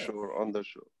to the shore, on the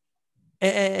shore.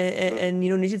 And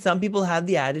Nishith, some people have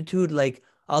the attitude like,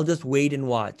 I'll just wait and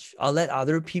watch. I'll let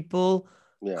other people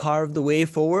carve the way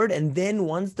forward, and then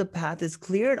once the path is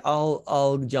cleared,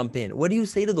 I'll jump in. What do you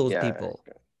say to those people?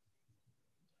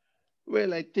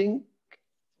 Well, I think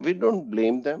we don't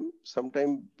blame them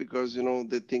sometimes, because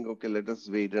they think, okay, let us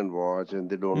wait and watch, and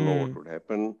they don't know what would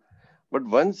happen. But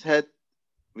once it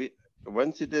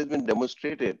has been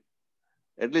demonstrated,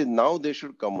 at least now they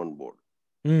should come on board.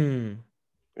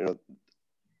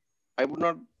 I would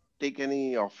not take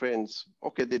any offense.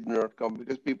 Okay, they did not come,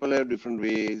 because people have different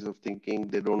ways of thinking.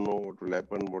 They don't know what will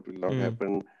happen, what will not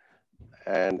happen.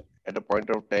 And at a point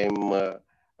of time,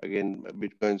 again,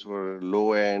 Bitcoins were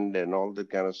low end and all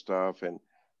that kind of stuff. And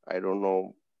I don't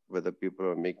know whether people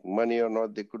are making money or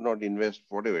not. They could not invest,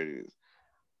 whatever it is.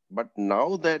 But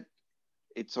now that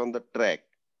it's on the track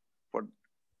for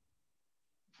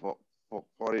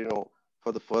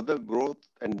the further growth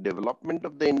and development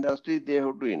of the industry, they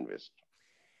have to invest.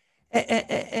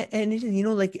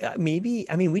 And like maybe,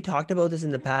 I mean, we talked about this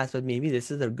in the past, but maybe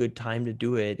this is a good time to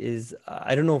do it. Is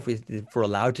I don't know if we're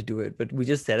allowed to do it, but we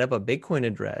just set up a Bitcoin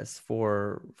address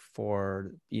for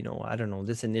I don't know,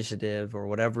 this initiative or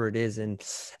whatever it is, and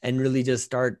really just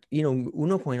start.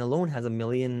 Unocoin alone has 1.5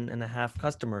 million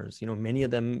customers. Many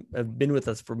of them have been with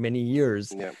us for many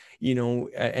years.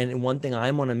 And one thing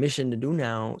I'm on a mission to do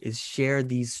now is share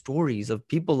these stories of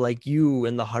people like you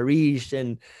and the Harish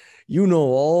and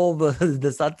all the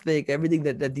Satvik, everything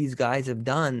that these guys have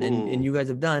done and you guys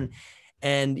have done.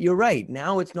 And you're right.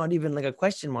 Now it's not even like a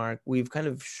question mark. We've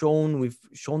shown the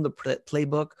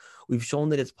playbook. We've shown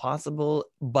that it's possible,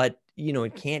 but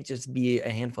it can't just be a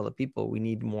handful of people. We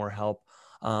need more help,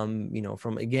 from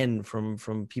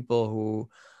people who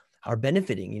are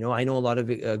benefiting. I know a lot of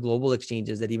global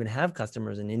exchanges that even have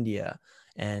customers in India,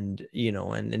 and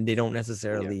and they don't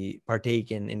necessarily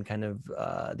partake in kind of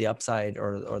the upside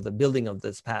or the building of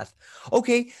this path.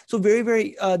 Okay, so very,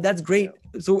 very that's great.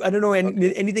 So I don't know,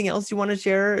 anything else you want to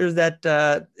share? Or is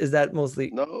that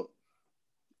mostly? No.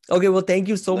 Okay, well, thank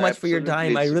you so much for your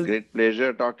time. It's a great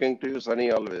pleasure talking to you,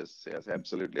 Sunny, always. Yes,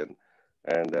 absolutely.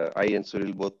 And I and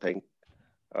Suril both thank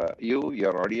you,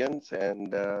 your audience,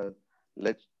 and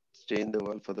let's change the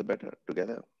world for the better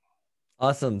together.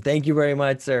 Awesome. Thank you very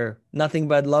much, sir. Nothing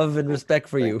but love and respect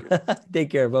for you. Take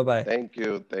care. Bye-bye. Thank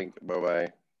you.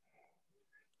 Bye-bye.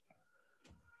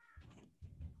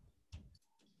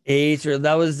 Hey, sir,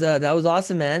 that was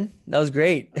awesome, man. That was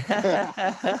great.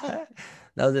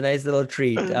 That was a nice little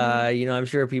treat. I'm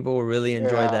sure people will really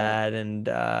enjoy that. And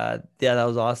that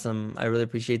was awesome. I really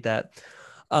appreciate that.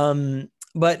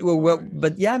 But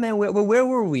yeah, man, where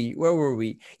were we?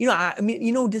 I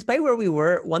mean, despite where we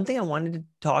were, one thing I wanted to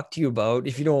talk to you about,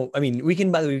 if you don't, I mean,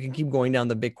 by the way, we can keep going down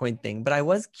the Bitcoin thing, but I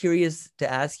was curious to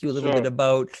ask you a little bit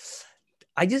about,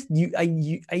 I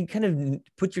kind of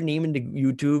put your name into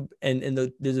YouTube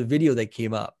and there's a video that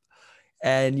came up.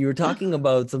 and you were talking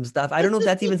about some stuff. I don't know if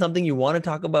that's even something you want to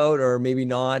talk about or maybe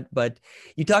not, but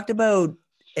you talked about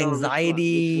Sure, which one?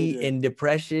 Which anxiety video? and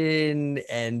depression,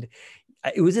 and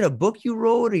was it a book you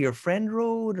wrote or your friend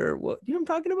wrote or what? You know what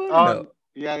I'm talking about or no? Oh,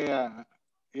 yeah, yeah.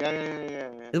 Yeah, yeah, yeah,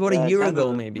 yeah, yeah. It's about a Yeah, I year kind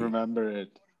ago, of maybe. remember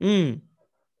it. Mm.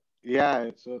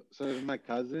 Yeah, so it was my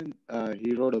cousin.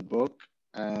 He wrote a book,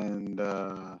 and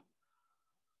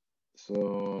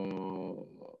so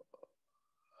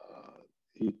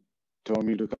he told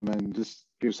me to come and just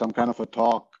give some kind of a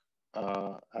talk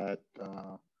at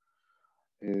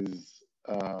his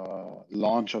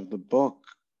launch of the book.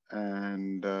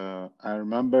 And I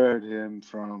remembered him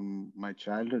from my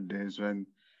childhood days when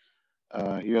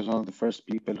he was one of the first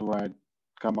people who I'd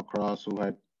come across who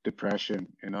had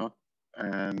depression,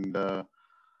 and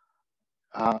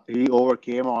he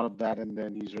overcame all of that, and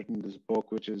then he's written this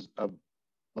book, which is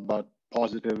about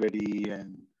positivity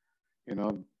and you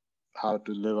know how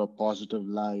to live a positive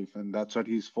life, and that's what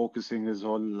he's focusing his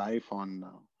whole life on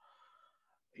now.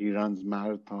 He runs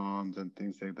marathons and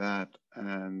things like that,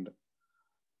 and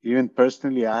even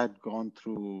personally, I had gone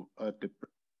through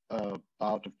a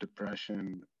bout of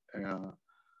depression uh,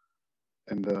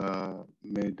 in the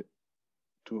mid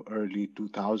to early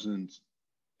 2000s,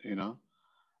 you know,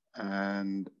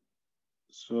 and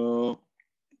so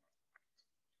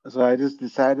so I just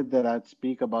decided that I'd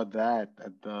speak about that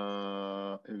at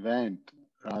the event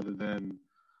rather than,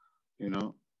 you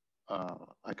know,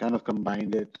 I kind of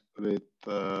combined it with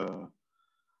uh,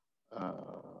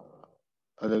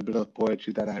 a little bit of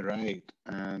poetry that I write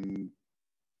and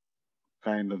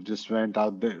kind of just went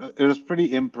out there. It was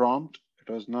pretty impromptu. It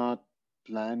was not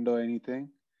planned or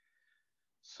anything.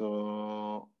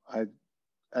 So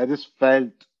I just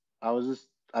felt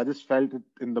I just felt it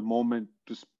in the moment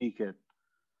to speak it.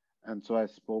 And so I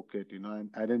spoke it,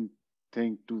 and I didn't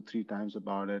think two, three times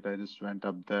about it. I just went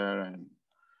up there and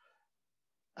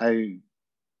I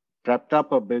prepped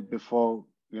up a bit before,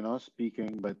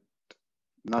 speaking, but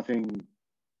nothing,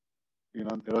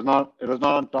 it was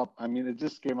not on top. I mean, it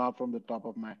just came out from the top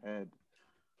of my head.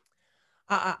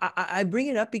 I bring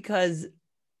it up because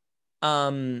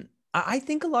I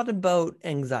think a lot about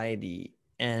anxiety,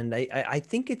 and I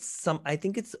think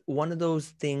it's one of those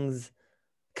things,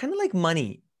 kind of like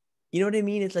money. You know what I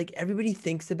mean? It's like everybody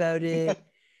thinks about it.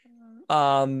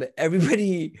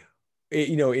 Everybody,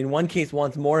 in one case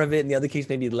wants more of it, in the other case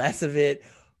maybe less of it,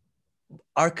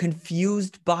 are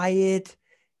confused by it.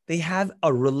 They have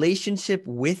a relationship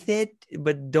with it,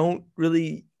 but don't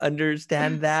really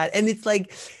understand that. And it's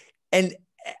like, and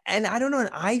and I don't know. And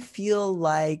I feel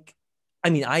like, I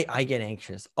mean, I get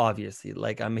anxious, obviously,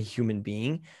 like I'm a human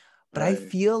being, but I Right,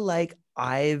 feel like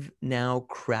I've now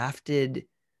crafted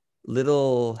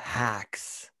little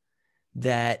hacks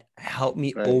that help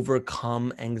me right.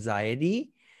 overcome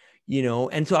anxiety,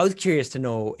 and so I was curious to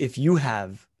know if you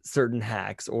have certain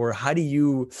hacks, or how do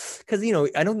you, because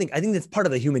I think that's part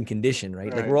of the human condition,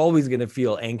 right? Like we're Right, always going to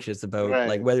feel anxious about,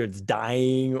 like, right. whether it's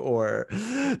dying or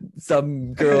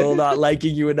some girl not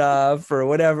liking you enough or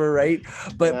whatever, right?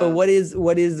 But Yeah, what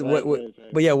right, right,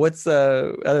 right. but yeah, what's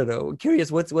I don't know,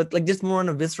 curious, what, like, just more on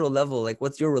a visceral level, like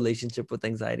what's your relationship with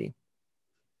anxiety?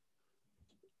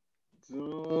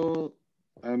 So,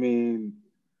 I mean,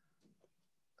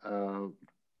 uh,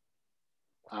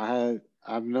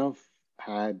 I've not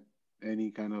had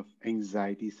any kind of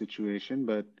anxiety situation,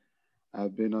 but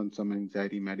I've been on some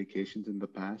anxiety medications in the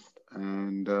past,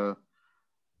 and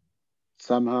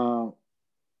somehow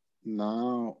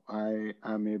now I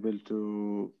am able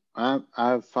to.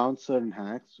 I've found certain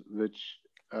hacks which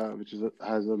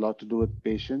has a lot to do with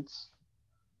patience,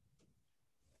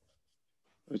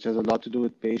 which has a lot to do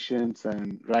with patience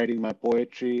and writing my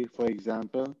poetry, for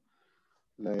example,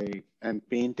 like and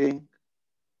painting.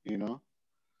 You know,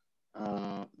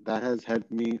 that has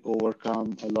helped me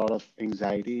overcome a lot of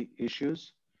anxiety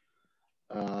issues.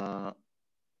 Uh,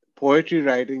 Poetry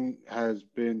writing has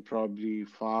been probably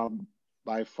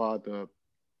by far the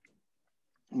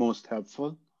most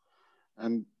helpful.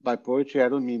 And by poetry, I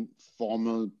don't mean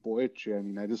formal poetry. I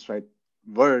mean, I just write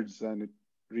words and it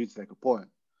reads like a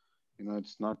poem.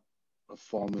 It's not a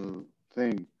formal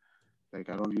thing. Like,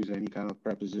 I don't use any kind of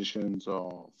prepositions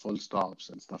or full stops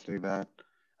and stuff like that.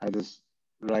 I just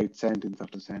write sentence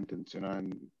after sentence,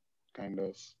 and kind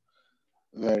of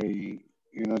very,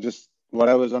 just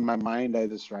whatever's on my mind, I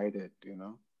just write it.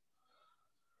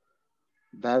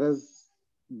 That has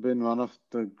been one of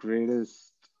the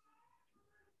greatest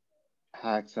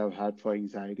hacks I've had for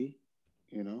anxiety,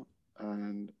 you know.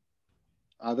 And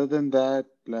other than that,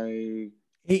 like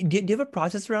Hey, do you have a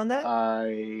process around that?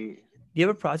 I Do you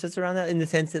have a process around that in the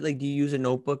sense that like, do you use a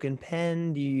notebook and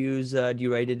pen? Do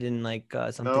you write it in like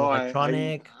something No,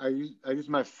 electronic? I use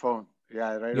my phone.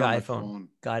 Yeah, I write Your on my iPhone. phone.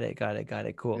 Got it. Got it. Got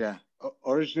it. Cool. Yeah.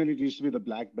 Originally, it used to be the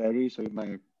BlackBerry, so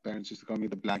my parents used to call me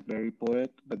the BlackBerry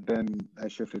poet. But then I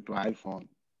shifted to iPhone.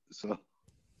 So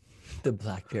The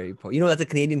BlackBerry Pro. You know, that's a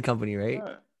Canadian company, right?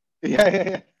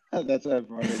 yeah. That's why I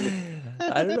brought it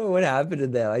I don't in. know what happened to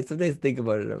them. I sometimes think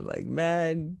about it. I'm like,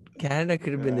 man, Canada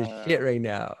could have been the shit Yeah. right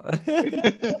now.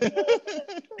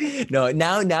 No,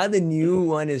 now the new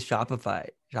one is Shopify.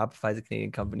 Shopify is a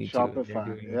Canadian company too. They're Shopify.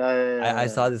 doing. I Yeah.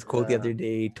 saw this quote the other Yeah.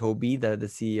 day. Toby, the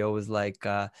CEO, was like,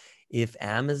 "If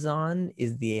Amazon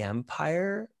is the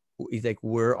empire, he's like,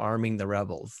 we're arming the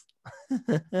rebels." I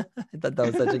thought that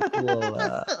was such a cool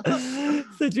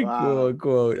Wow.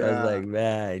 quote. I was like, Yeah.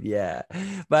 man, yeah.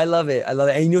 But I love it. I love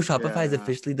it. And you know, Shopify is Yeah.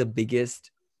 officially the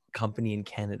biggest company in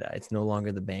Canada. It's no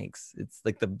longer the banks. It's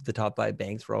like the top five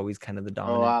banks were always kind of the Oh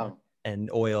dominant wow. and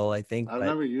oil, I think. I've But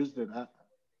never used it.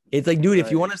 it's like, dude, if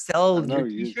you want Right. to sell I've your never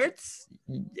used it. t-shirts,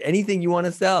 anything you want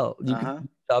to sell, you can Uh-huh.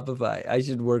 Shopify. I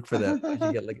should work for them. I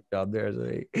should get like a job there or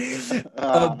something.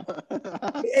 Ah.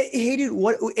 Hey, dude,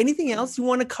 what? Anything else you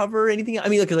want to cover? Anything? I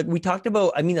mean, like we talked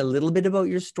about. I mean, a little bit about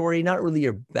your story, not really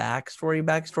your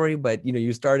backstory, but you know,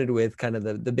 you started with kind of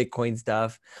the Bitcoin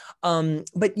stuff.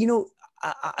 But you know,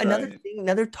 another Right. thing,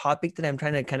 another topic that I'm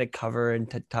trying to kind of cover and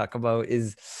to talk about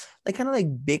is like kind of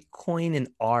like Bitcoin and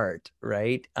art,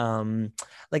 right?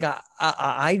 Like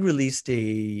I released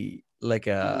a like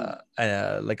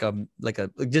like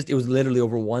just it was literally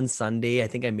over one Sunday. I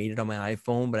think I made it on my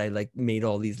iPhone, but I like made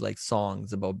all these like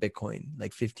songs about Bitcoin,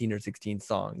 like 15 or 16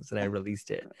 songs, and I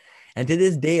released it. And to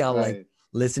this day, I'll like Right.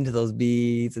 listen to those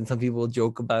beats, and some people will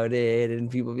joke about it, and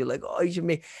people will be like, "Oh, you should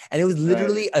make," and it was Right.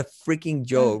 literally a freaking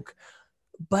joke.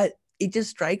 But it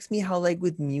just strikes me how like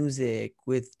with music,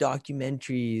 with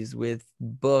documentaries, with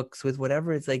books, with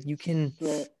whatever, it's like you can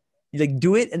So like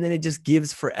do it and then it just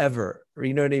gives forever. Or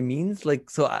you know what I mean? Like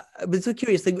so but so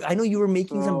curious. Like I know you were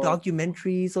making some so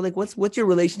documentaries. So like what's your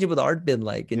relationship with art been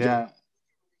like in general? yeah.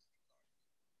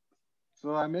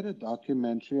 So I made a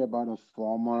documentary about a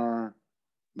former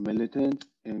militant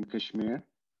in Kashmir,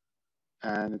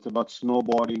 and it's about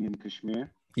snowboarding in Kashmir.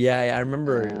 Yeah, I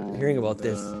remember hearing about And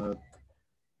this.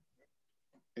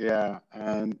 yeah,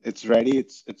 and it's ready.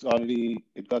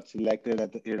 It got selected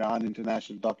at the Iran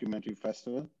International Documentary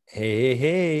Festival.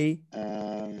 Hey.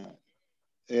 Uh,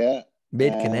 yeah,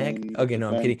 Bid Connect. and Okay, it no,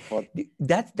 I'm kidding. went for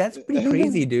That's pretty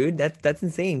crazy, dude. That's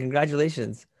insane.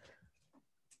 Congratulations.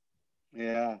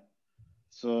 yeah.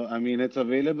 So I mean, it's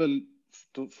available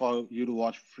for you to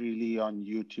watch freely on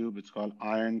YouTube. It's called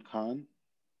Iron Khan,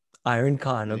 Iron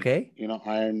Khan, like okay?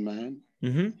 Iron Man,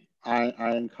 Mm-hmm.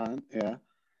 Iron Khan. Yeah,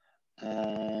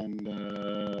 and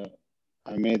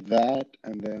I made that,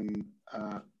 and then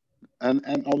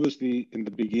and obviously in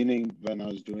the beginning when I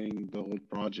was doing the whole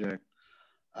project,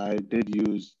 I did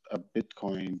use a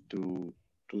Bitcoin to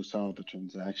do some of the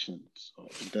transactions. So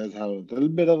it does have a little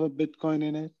bit of a Bitcoin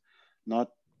in it, not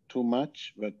too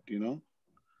much, but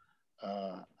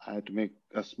I had to make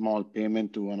a small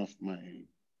payment to one of my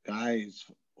guys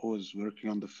who was working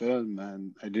on the film,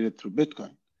 and I did it through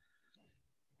Bitcoin.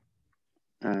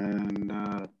 And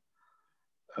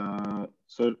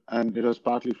and it was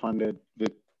partly funded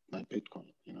with my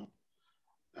Bitcoin.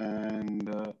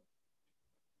 And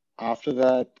after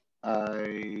that,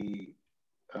 there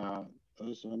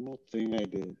was one more thing I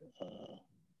did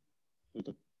with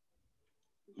the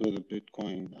with the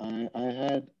Bitcoin. I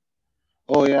had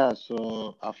oh yeah,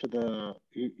 so after there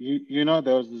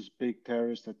was this big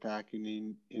terrorist attack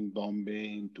in Bombay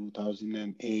in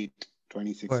 2008,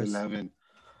 Of course. 26/11,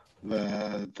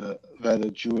 where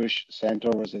the Jewish center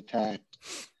was attacked,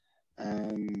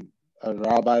 and a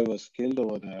rabbi was killed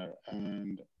over there.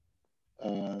 And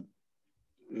uh,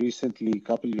 recently, a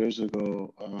couple years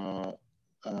ago,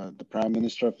 the Prime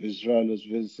Minister of Israel was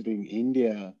visiting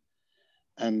India,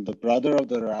 and the brother of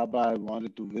the rabbi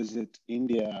wanted to visit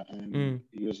India, and Mm,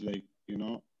 he was like,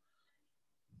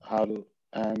 how to,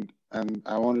 and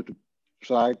I wanted to.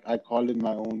 So I called in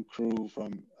my own crew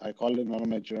I called in one of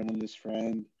my journalist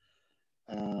friend.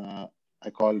 Uh, I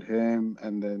called him,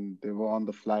 and then they were on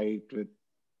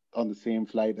the same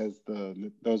flight as there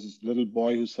was this little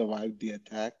boy who survived the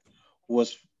attack, who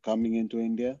was coming into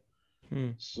India.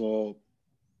 mm. So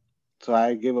so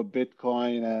I gave a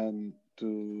Bitcoin and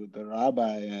to the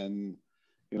rabbi, and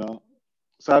you know,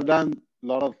 so I've done a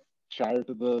lot of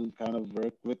charitable kind of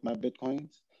work with my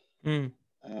Bitcoins, Mm.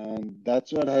 and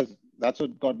that's what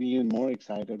got me even more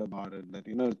excited about it. That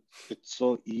it's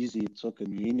so easy, it's so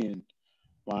convenient.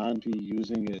 Why aren't we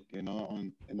using it,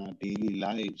 on in our daily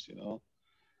lives?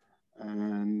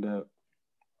 and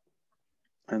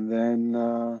then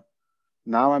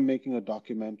now I'm making a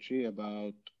documentary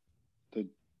about the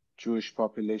Jewish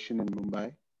population in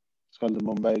Mumbai. It's called the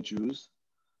Mumbai Jews,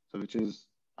 so which is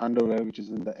underwear, which is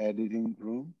in the editing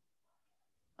room.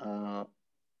 Uh,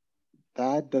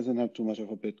 that doesn't have too much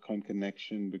of a Bitcoin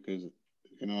connection because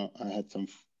I had some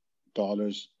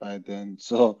dollars by then.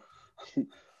 So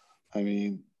I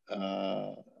mean,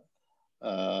 uh,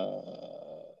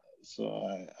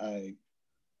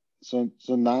 so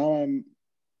so now I'm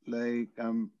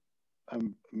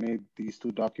made these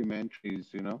two documentaries,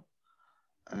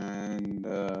 and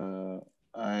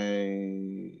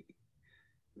I,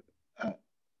 I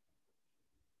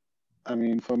I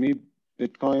mean, for me,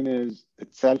 Bitcoin is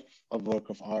itself a work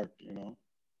of art.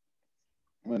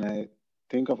 When I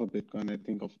think of a Bitcoin, I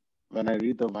think of when I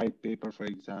read the white paper, for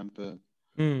example,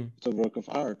 Mm. it's a work of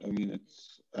art. I mean,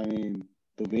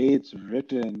 the way it's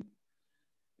written,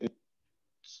 it's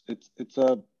it's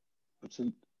a,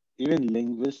 even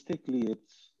linguistically,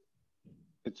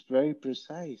 it's very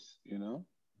precise.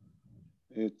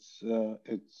 It's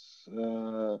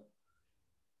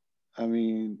I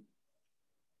mean,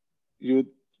 you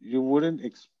you wouldn't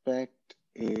expect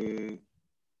a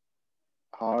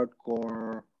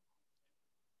hardcore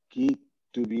geek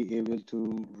to be able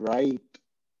to write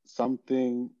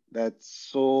something that's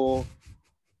so.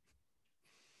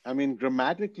 I mean,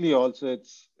 grammatically also,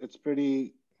 it's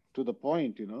pretty to the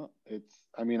point.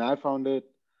 I mean, I found it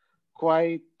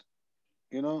quite,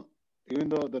 you know, even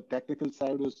though the technical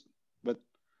side was, but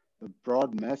the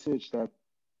broad message that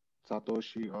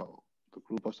Satoshi or the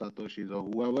group of Satoshis or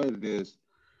whoever it is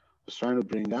was trying to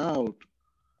bring out,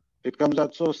 it comes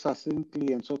out so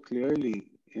succinctly and so clearly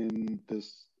in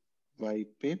this white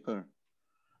paper.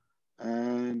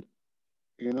 And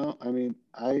I mean,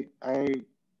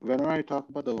 whenever I talk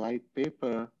about the white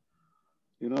paper,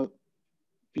 you know,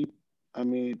 people, I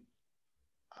mean,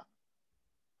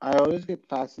 I always get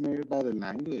fascinated by the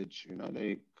language.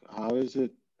 Like how is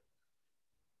it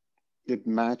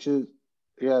matches.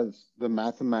 Yes, the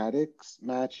mathematics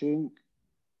matching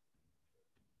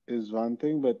is one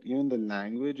thing, but even the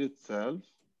language itself,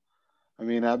 I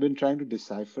mean, I've been trying to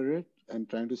decipher it and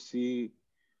trying to see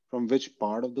from which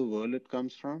part of the world it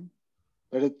comes from,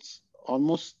 but it's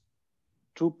almost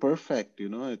too perfect.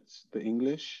 It's the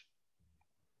English,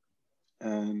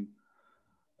 and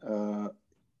uh,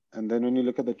 and then when you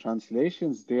look at the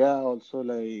translations, they are also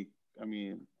like, I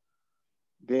mean,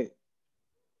 they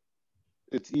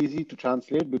it's easy to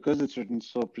translate because it's written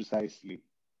so precisely.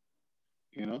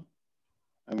 You know,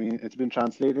 I mean, it's been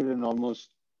translated in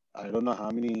almost I don't know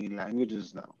how many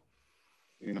languages now.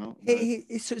 But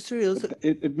So surreal. So,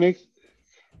 it makes.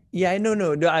 yeah,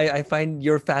 no. I find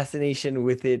your fascination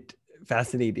with it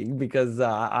fascinating because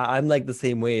I'm like the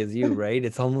same way as you, right?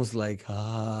 It's almost like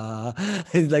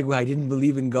it's like, well, I didn't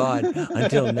believe in God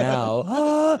until now.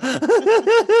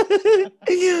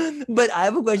 But I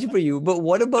have a question for you. But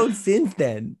what about since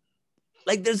then?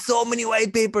 Like, there's so many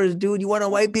white papers, dude. You want a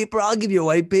white paper? I'll give you a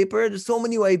white paper. There's so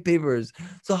many white papers.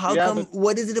 So how Yeah, come?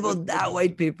 What is it about but that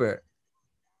white paper?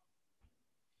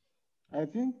 I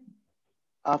think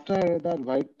after I read that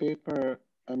white paper,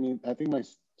 I mean, I think my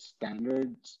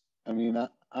standards. I mean,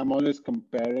 I'm always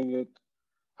comparing it.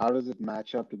 How does it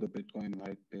match up to the Bitcoin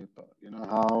white paper?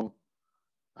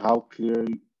 How clear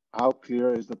how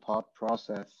clear is the thought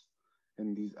process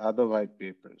in these other white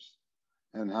papers,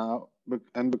 and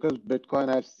because Bitcoin,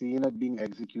 I've seen it being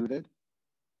executed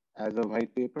as a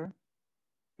white paper.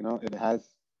 It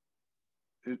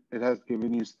has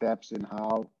given you steps in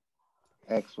how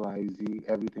X, Y, Z,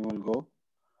 everything will go.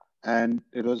 And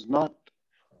there was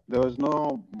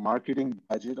no marketing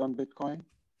budget on Bitcoin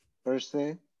per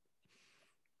se.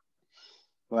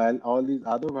 While all these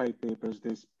other white papers,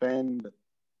 they spend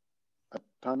a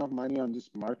ton of money on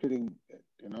just marketing it.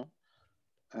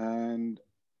 And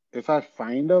if I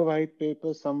find a white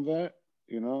paper somewhere,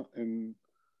 in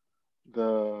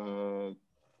the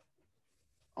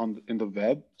in the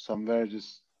web somewhere,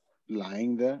 just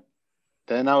lying there,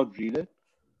 then I would read it.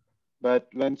 But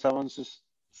when someone's just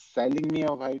selling me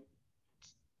a white,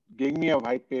 giving me a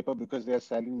white paper because they're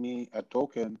selling me a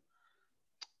token,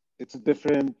 it's a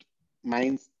different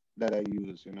minds that I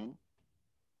use.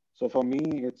 So for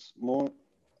me, it's more,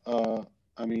 uh,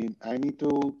 I mean, I need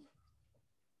to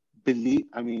believe,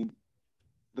 I mean,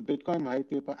 the Bitcoin white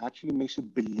paper actually makes you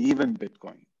believe in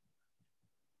Bitcoin,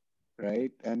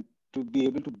 right? And to be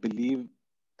able to believe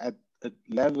at a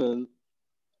level,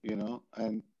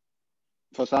 and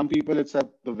for some people, it's at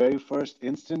the very first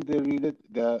instant they read it,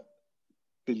 they're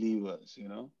believers.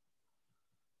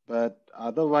 But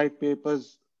other white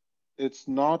papers, it's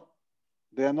not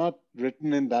they are not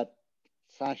written in that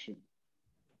fashion.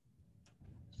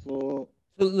 So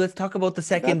So let's talk about the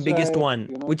second that's biggest why, one,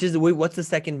 which is what's the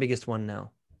second biggest one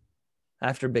now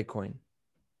after Bitcoin?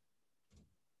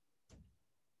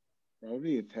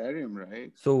 probably Ethereum,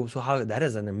 right? So how that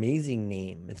is an amazing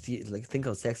name. It's like, think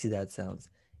how sexy that sounds.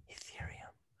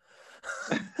 Ethereum.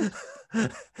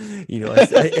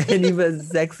 And even a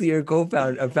sexier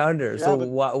co-founder, a founder. Yeah, So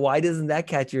but why doesn't that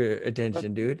catch your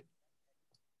attention, dude?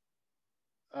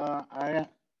 uh, I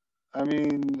I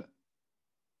mean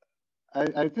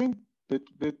I think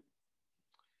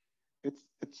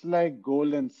it's like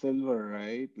gold and silver,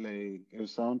 right? Like if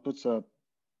someone puts a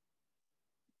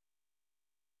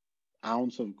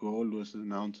ounce of gold versus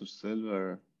an ounce of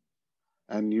silver,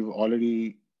 and you've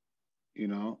already, you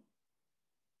know,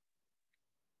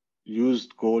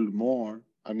 used gold more.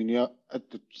 I mean, yeah,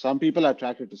 some people are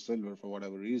attracted to silver for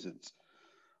whatever reasons,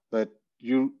 but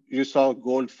you saw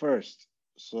gold first.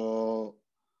 So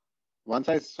once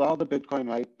I saw the Bitcoin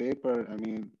white paper, I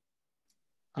mean,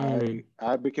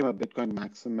 I became a Bitcoin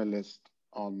maximalist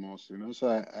almost, So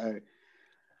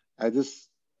I just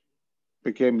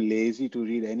became lazy to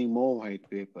read any more white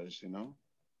papers.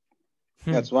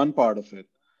 That's one part of it.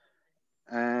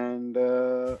 And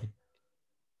uh,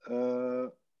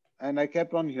 and I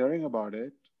kept on hearing about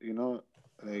it,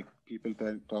 like people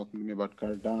talking to me about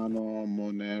Cardano,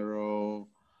 Monero,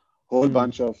 whole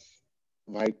bunch of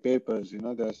white papers.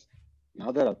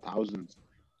 There are thousands,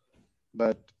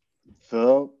 but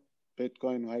the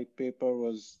Bitcoin white paper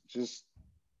was just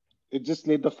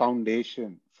laid the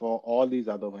foundation for all these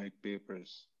other white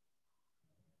papers.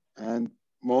 And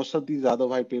most of these other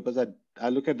white papers I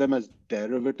look at them as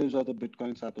derivatives of the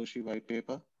Bitcoin Satoshi white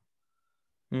paper.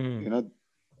 You know,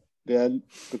 they are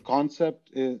the concept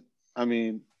is, I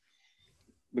mean,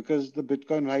 because the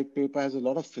Bitcoin white paper has a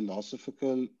lot of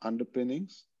philosophical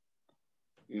underpinnings,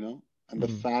 and the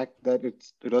fact that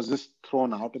it was just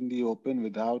thrown out in the open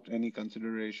without any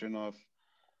consideration of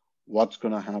what's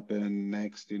going to happen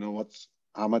next,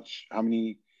 how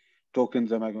many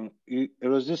tokens am I going to, it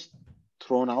was just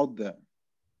thrown out there,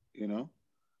 you know,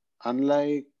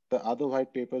 unlike the other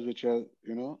white papers, which are,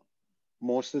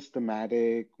 more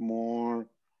systematic, more,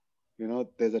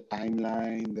 there's a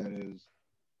timeline,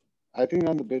 I think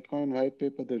on the Bitcoin white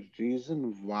paper, the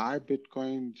reason why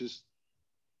Bitcoin just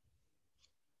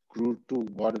grew to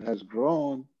what it has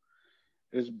grown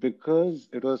is because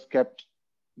it was kept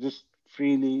just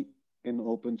freely in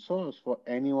open source for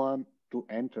anyone to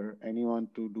enter, anyone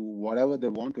to do whatever they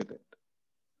want with it.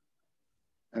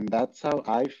 And that's how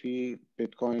I feel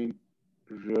Bitcoin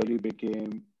really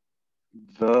became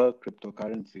the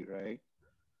cryptocurrency, right?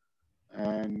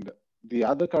 And the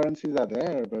other currencies are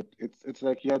there, but it's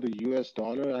like you have the US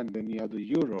dollar and then you have the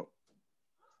euro,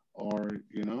 or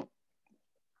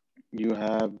you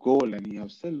have gold and you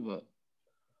have silver,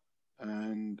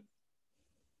 and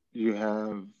you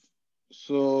have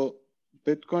so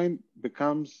Bitcoin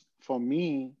becomes, for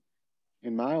me,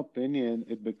 in my opinion,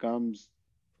 it becomes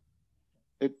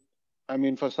it. I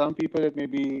mean, for some people, it may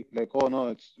be like, oh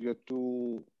no, you're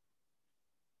too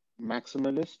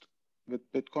maximalist with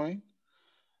Bitcoin.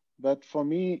 But for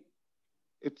me,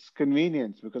 it's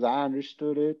convenience because I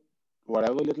understood it,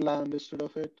 whatever little I understood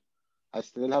of it. I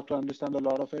still have to understand a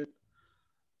lot of it.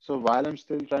 So while I'm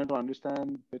still trying to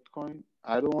understand Bitcoin,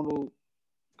 I don't want to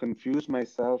confuse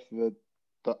myself with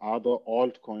the other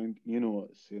altcoin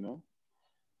universe.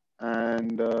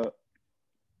 And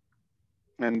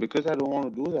and because I don't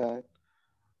want to do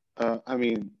that, I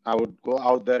mean, I would go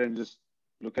out there and just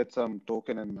look at some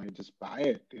token and might just buy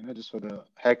it, just for the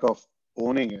heck of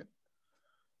owning it.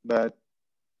 But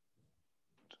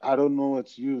I don't know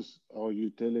its use or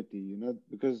utility,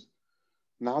 because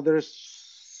now there's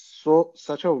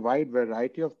such a wide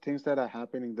variety of things that are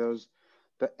happening. There's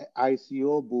the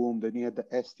ICO boom, then you have the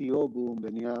STO boom,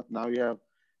 then now you have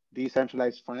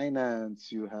decentralized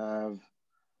finance, you have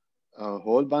a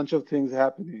whole bunch of things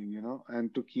happening,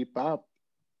 and to keep up.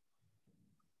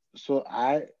 So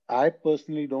I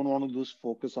personally don't want to lose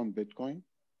focus on Bitcoin.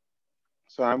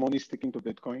 So I'm only sticking to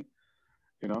Bitcoin,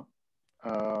 you know,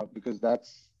 because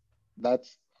that's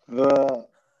the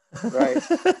right.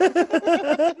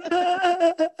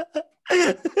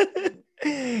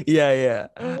 Yeah. Yeah.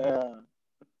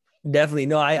 Definitely.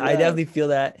 No, I definitely Yes. feel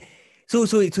that. So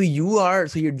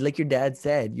you're like your dad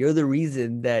said, you're the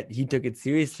reason that he took it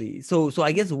seriously. So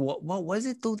I guess what was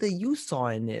it though that you saw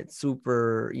in it?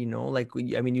 Super, like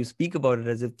I mean, you speak about it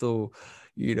as if though,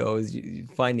 is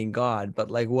finding God,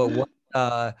 but like what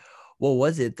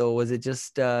was it though? Was it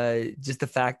just the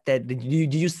fact that did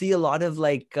you see a lot of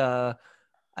like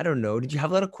I don't know. Did you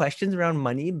have a lot of questions around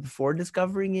money before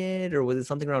discovering it, or was it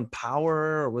something around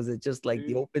power, or was it just like the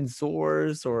See, open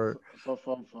source, or for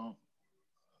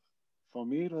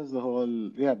me, it was the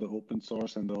whole, yeah, the open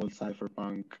source and the whole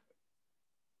cypherpunk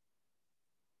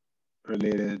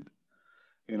related,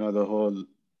 the whole,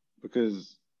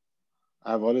 because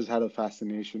I've always had a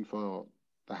fascination for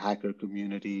the hacker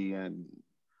community and,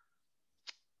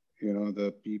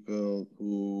 the people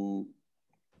who,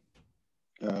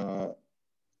 uh,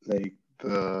 like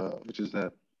which is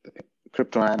the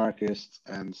crypto anarchists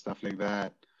and stuff like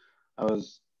that. I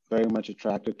was very much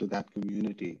attracted to that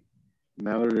community.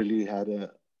 Never really had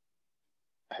a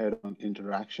head-on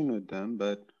interaction with them,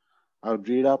 but I would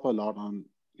read up a lot on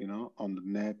the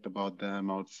net about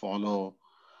them. I would follow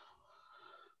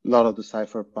a lot of the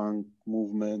cypherpunk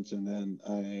movements, and then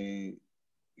I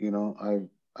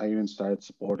even started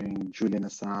supporting Julian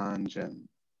Assange and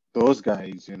those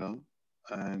guys, and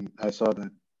I saw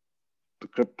that the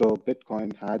crypto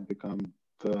Bitcoin had become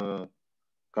the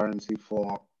currency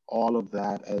for all of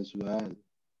that as well,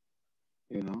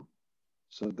 you know.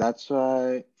 So that's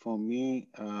why for me,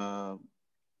 Bitcoin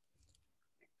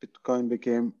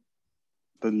became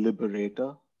the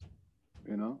liberator,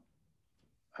 you know,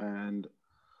 and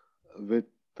with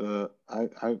I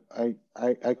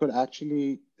could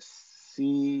actually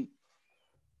see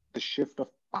the shift of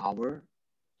power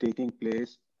taking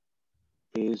place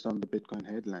based on the Bitcoin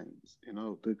headlines.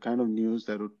 The kind of news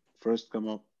that would first come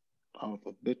up out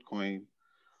of Bitcoin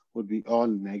would be all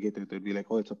negative. They'd be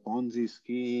like, "Oh, it's a Ponzi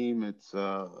scheme. It's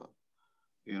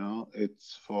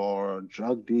for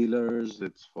drug dealers.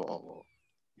 It's for,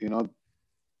 you know,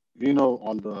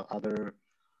 all the other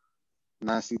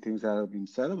nasty things that have been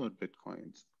said about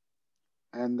Bitcoins."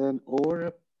 And then over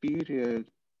a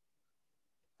period,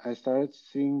 I started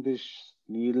seeing this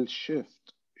needle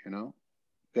shift,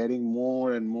 getting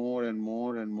more and more and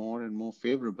more and more and more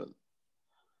favorable.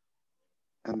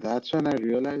 And that's when I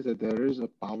realized that there is a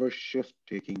power shift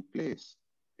taking place,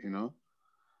 you know,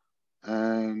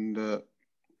 and uh,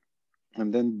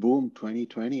 and then boom,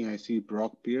 2020, I see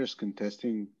Brock Pierce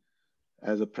contesting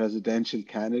as a presidential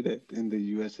candidate in the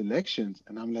U.S. elections,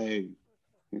 and I'm like,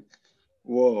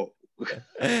 whoa,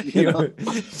 you know,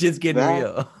 just getting that,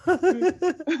 real.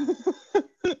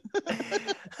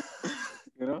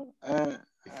 you know, uh,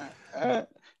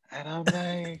 and I'm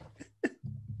like,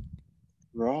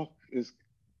 Brock is,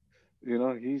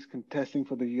 he's contesting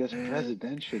for the U.S.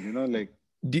 presidential, like,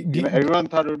 do, do, do, everyone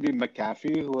thought it would be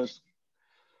McAfee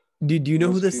do you who know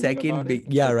who was the screaming second about it,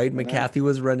 big, yeah, but right? when I, McAfee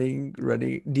was running.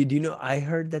 Did you know? I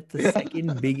heard that the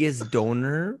second biggest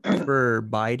donor for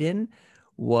Biden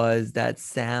was that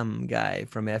Sam guy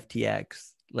from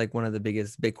FTX, like one of the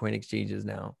biggest Bitcoin exchanges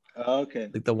now. okay,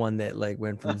 Like the one that like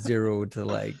went from zero to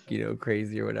like,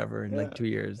 crazy or whatever in like yeah. 2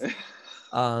 years.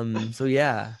 So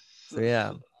yeah. So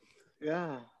yeah.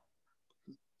 Yeah.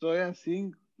 So yeah,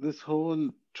 seeing this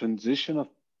whole transition of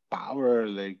power,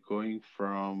 like going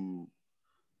from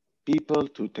people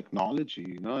to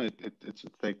technology, it's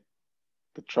like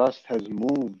the trust has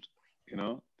moved,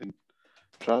 and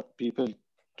people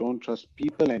don't trust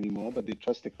people anymore, but they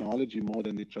trust technology more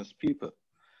than they trust people.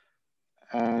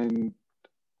 And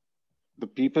the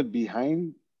people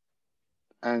behind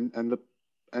and the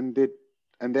and they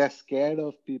and they're scared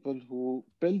of people who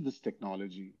build this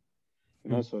technology.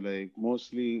 Mm. So like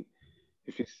mostly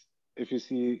if you if you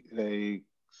see like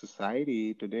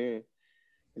society today,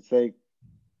 it's like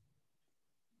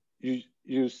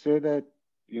you say that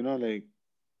like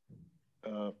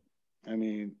uh, I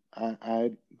mean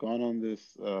I'd gone on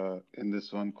this in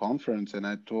this one conference, and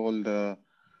I told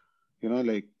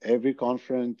like every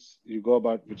conference you go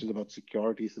about which is about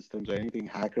security systems or anything,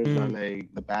 hackers are Mm.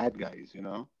 like the bad guys,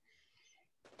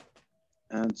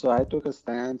 and so I took a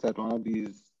stance at one of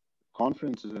these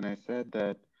conferences, and I said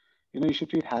that you should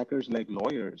treat hackers like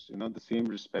lawyers, the same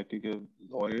respect you give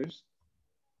lawyers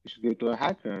you should give to a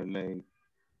hacker.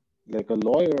 Like a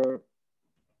lawyer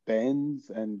bends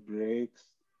and breaks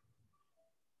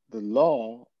the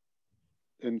law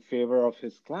in favor of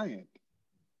his client,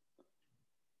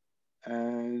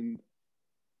 and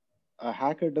a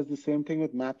hacker does the same thing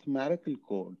with mathematical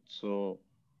code. So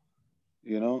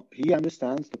he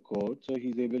understands the code, so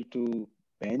he's able to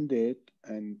bend it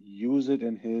and use it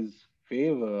in his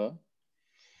favor.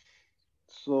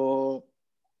 So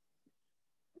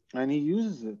and he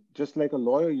uses it just like a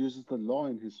lawyer uses the law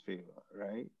in his favor,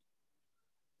 right?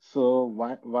 So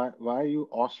why are you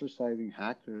ostracizing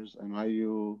hackers, and why are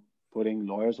you putting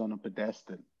lawyers on a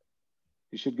pedestal?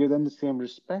 You should give them the same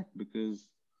respect, because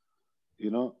you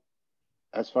know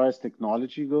as far as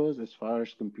technology goes, as far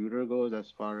as computer goes, as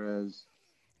far as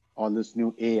all this new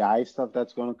AI stuff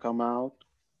that's going to come out.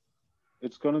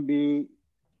 It's going to be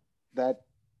that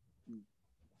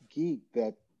geek,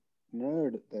 that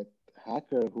nerd, that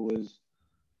hacker who is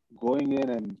going in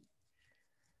and,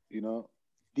 you know,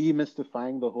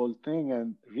 demystifying the whole thing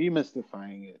and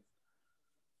remystifying it.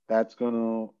 That's going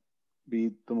to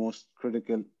be the most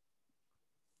critical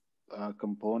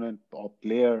component or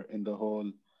player in the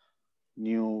whole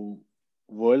new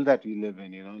world that we live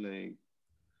in. Like,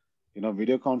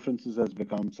 video conferences has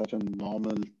become such a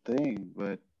normal thing,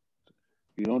 but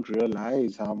you don't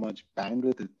realize how much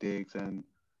bandwidth it takes. And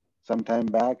some time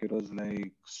back, it was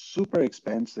like super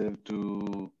expensive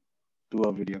to do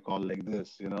a video call like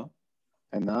this.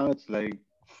 And now it's like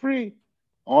free,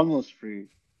 almost free.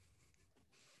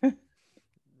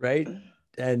 Right.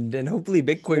 And hopefully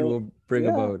Bitcoin So, will bring yeah,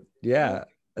 about, yeah,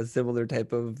 a similar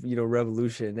type of,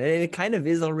 revolution. And it kind of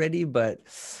is already, but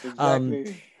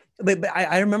exactly. but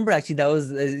I remember actually that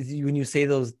was when you say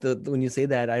when you say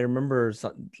that, I remember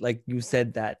like you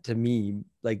said that to me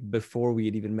like before we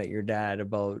had even met your dad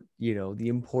about the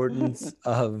importance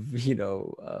of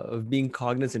of being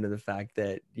cognizant of the fact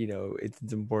that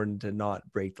it's important to not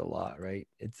break the law, right?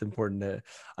 It's important to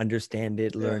understand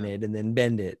it, learn Yeah, it, and then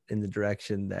bend it in the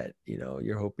direction that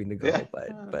you're hoping to yeah, go.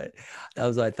 But that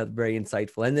was, I thought, very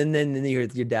insightful. And then your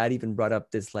dad even brought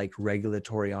up this like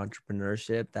regulatory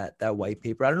entrepreneurship, that white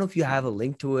paper. I don't know if you have a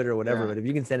link to it or whatever, yeah. but if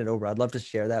you can send it over, I'd love to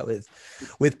share that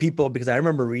with people, because I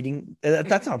remember reading.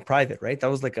 That's not private, right?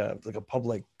 That was like a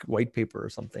public white paper or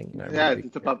something. I Yeah, remember.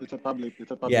 it's a Yeah, public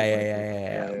yeah, white yeah, paper. yeah, Yeah,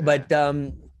 yeah. yeah, yeah. But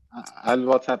I'll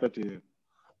WhatsApp it to you.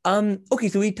 okay,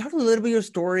 so we talked a little bit your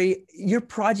story, your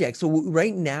project. So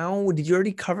right now, did you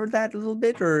already cover that a little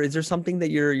bit, or is there something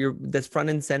that you're that's front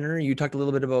and center? You talked a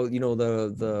little bit about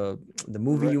the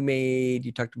movie Right. you made.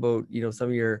 You talked about some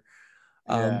of your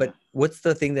Yeah. but what's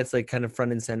the thing that's like kind of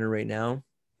front and center right now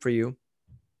for you?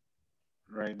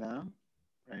 Right now,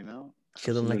 right now,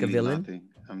 Chilling like a absolutely villain. nothing.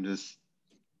 I'm just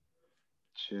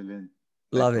chilling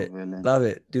like Love a it, villain. love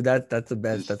it, dude. That's the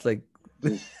best. Just, That's like.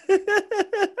 just,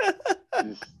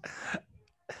 just.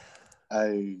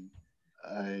 I,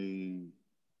 I,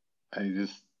 I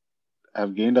just.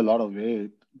 I've gained a lot of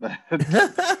weight, but,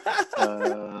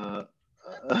 uh,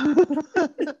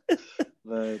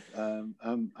 but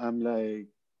I'm like,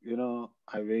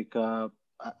 I wake up.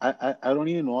 I don't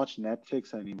even watch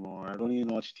Netflix anymore. I don't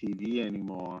even watch TV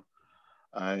anymore.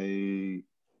 I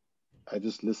I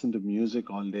just listen to music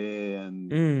all day,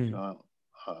 and Mm,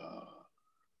 uh,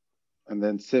 and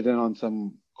then sit in on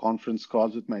some conference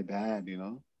calls with my dad.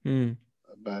 mm.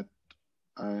 But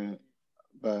I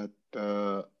but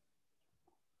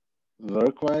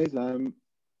work-wise,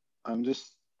 I'm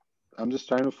just I'm just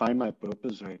trying to find my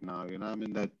purpose right now. I'm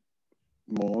in that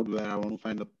mode where I want to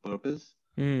find a purpose,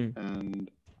 Mm. and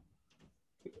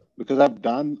because I've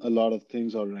done a lot of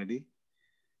things already,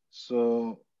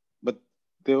 so but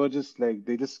they were just like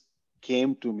they just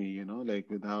came to me, like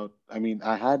without. I mean,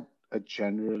 I had a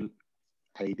general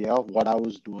idea of what I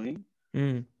was doing,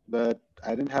 Mm. but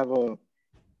I didn't have a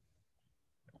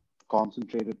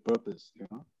concentrated purpose.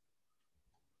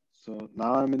 So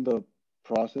now I'm in the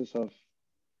process of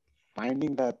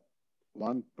finding that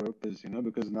one purpose,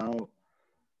 because now,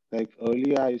 like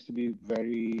earlier, I used to be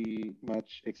very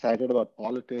much excited about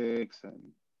politics and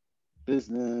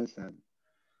business, and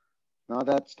now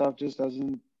that stuff just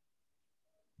doesn't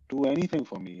do anything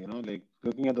for me. Like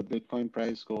looking at the Bitcoin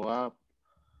price go up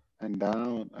and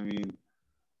down. I mean,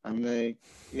 I'm like,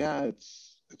 yeah,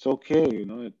 it's okay.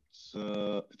 It's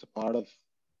a part of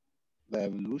the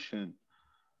evolution.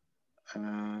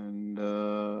 And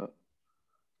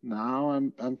now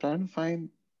I'm trying to find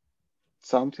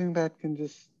something that can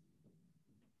just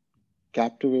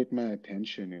captivate my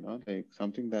attention, like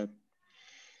something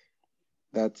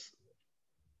that's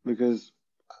because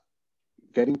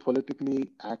getting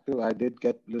politically active, I did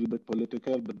get a little bit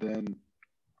political, but then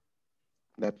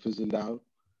that fizzled out.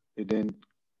 It didn't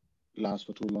last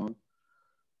for too long.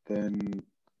 Then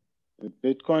with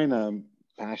Bitcoin, I'm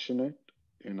passionate.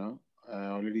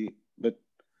 But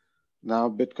now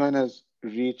Bitcoin has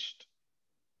reached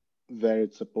where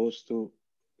it's supposed to,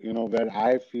 where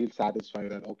I feel satisfied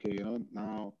that, okay,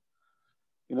 now,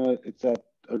 it's at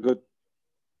a good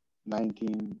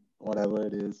 19, whatever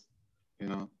it is, you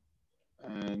know,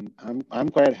 and I'm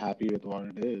quite happy with what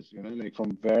it is, like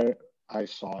from where I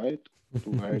saw it to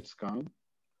where it's come.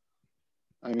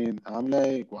 I mean, I'm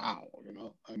like, wow.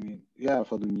 I mean, yeah,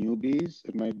 for the newbies,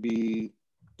 it might be,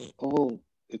 oh,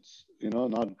 it's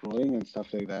not growing and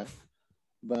stuff like that.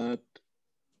 But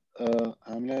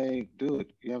I'm like,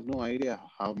 dude, you have no idea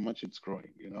how much it's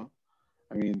growing.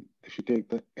 I mean, if you take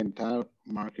the entire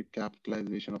market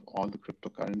capitalization of all the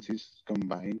cryptocurrencies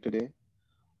combined today,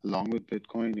 along with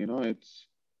Bitcoin,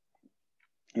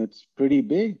 it's pretty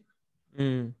big,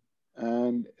 Mm,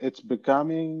 and it's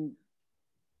becoming.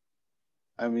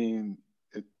 I mean,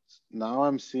 it's now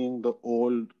I'm seeing the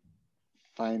old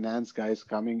finance guys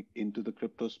coming into the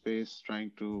crypto space,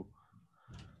 trying to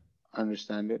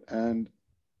understand it, and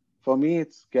for me,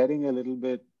 it's getting a little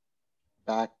bit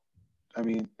back. I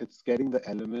mean, it's getting the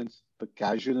elements. The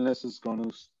casualness is going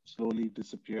to slowly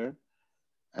disappear,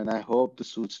 and I hope the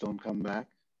suits don't come back.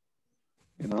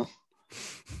 You know,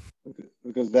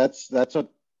 because that's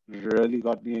what really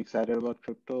got me excited about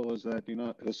crypto was that it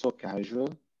was so casual.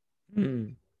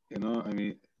 mm, I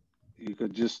mean, you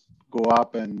could just go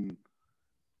up and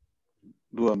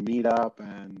do a meetup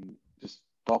and just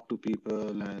talk to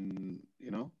people, and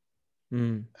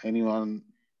mm, anyone,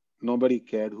 nobody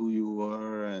cared who you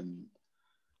were, and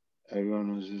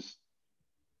everyone was just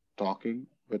talking.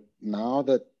 But now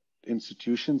that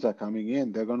institutions are coming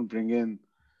in, they're going to bring in,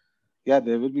 yeah,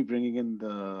 they will be bringing in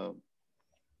the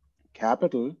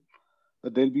capital,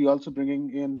 but they'll be also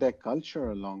bringing in their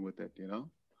culture along with it.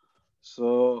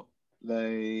 So,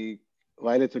 like,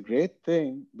 while it's a great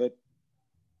thing, but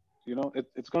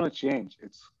it's going to change.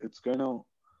 It's going to,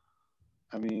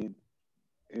 I mean,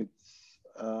 it's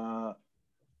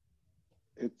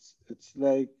it's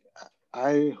like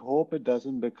I hope it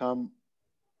doesn't become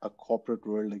a corporate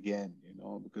world again.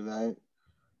 Because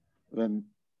when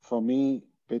for me,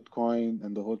 Bitcoin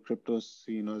and the whole crypto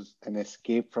scene was an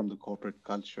escape from the corporate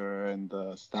culture and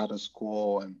the status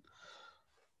quo and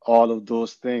all of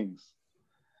those things.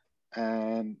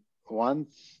 And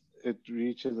once it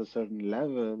reaches a certain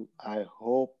level, I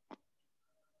hope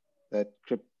that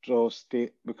crypto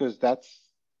stay because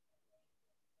that's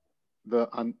the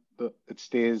it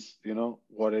stays,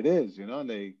 what it is,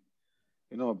 like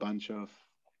a bunch of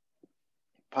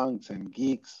punks and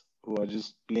geeks who are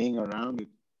just playing around with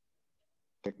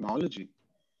technology.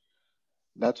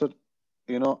 That's what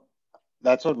you know.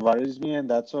 That's what worries me, and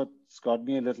that's what's got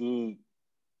me a little,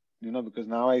 because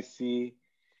now I see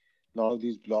a lot of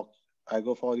these I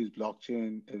go for all these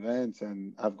blockchain events,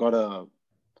 and I've got a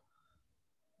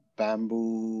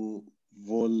bamboo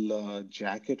wool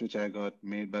jacket which I got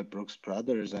made by Brooks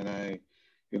Brothers, and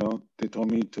they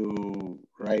told me to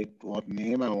write what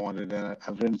name I wanted, and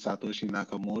I've written Satoshi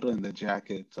Nakamoto in the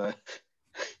jacket.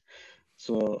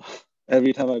 So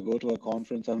every time I go to a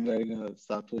conference, I'm wearing a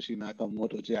Satoshi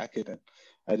Nakamoto jacket, and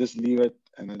I just leave it,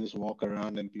 and I just walk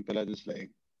around, and people are just like,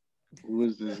 "Who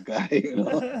is this guy?"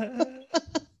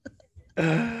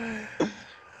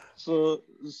 So,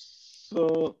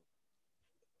 so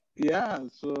yeah,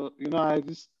 so I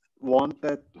just want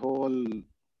that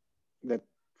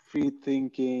free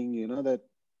thinking, that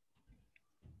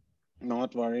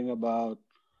not worrying about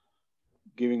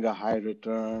giving a high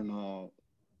return or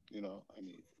I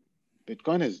mean,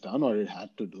 Bitcoin has done what it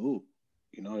had to do.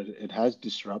 It has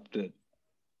disrupted.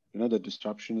 The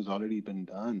disruption has already been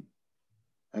done,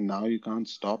 and now you can't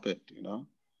stop it.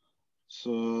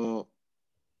 So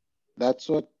that's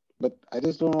what. But I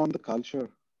just don't want the culture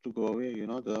to go away.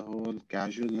 The whole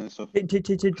casualness of to, the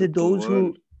to crypto those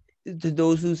world. who to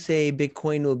those who say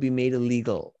Bitcoin will be made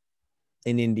illegal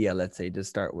in India, let's say, to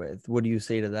start with, what do you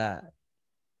say to that?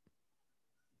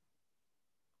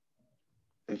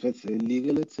 If it's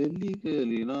illegal, it's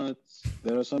illegal.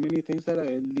 There are so many things that are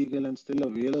illegal and still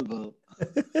available.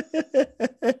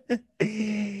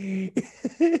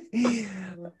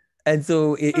 And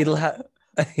so it'll have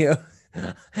you know,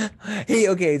 hey,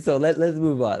 okay, so let's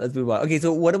move on, okay,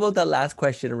 so what about that last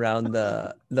question around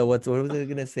the what was I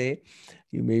gonna say?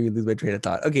 You made me lose my train of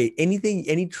thought. Okay,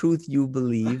 any truth you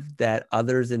believe that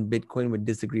others in Bitcoin would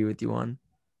disagree with you on?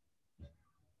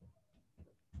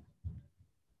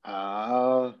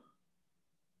 Uh,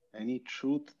 any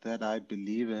truth that I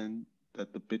believe in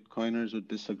that the Bitcoiners would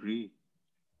disagree?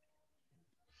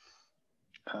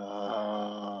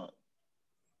 Uh,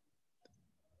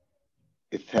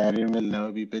 Ethereum will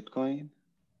never be Bitcoin.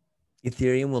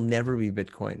 Ethereum will never be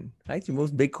Bitcoin. Actually,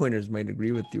 most Bitcoiners might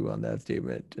agree with you on that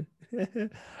statement.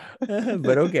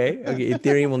 But okay,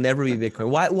 Ethereum will never be Bitcoin.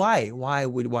 Why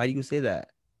do you say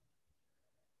that?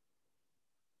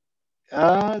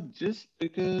 Just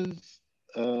because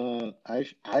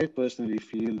I personally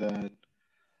feel that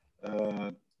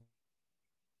uh,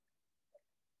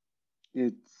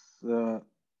 it's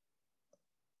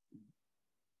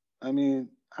I mean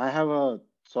I have a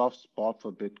soft spot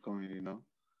for Bitcoin.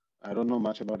 I don't know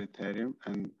much about Ethereum,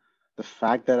 and the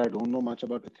fact that I don't know much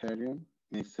about Ethereum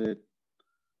makes it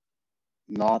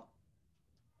not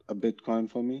a Bitcoin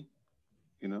for me,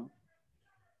 you know.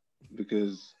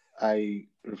 because I'm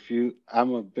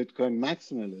a Bitcoin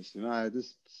maximalist, I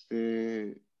just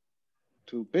stay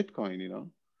to Bitcoin,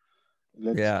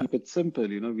 let's Yeah. keep it simple,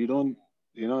 we don't,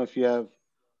 if you have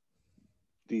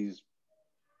these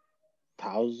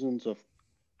thousands of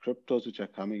cryptos which are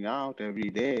coming out every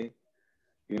day,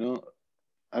 you know,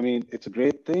 I mean, it's a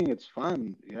great thing, it's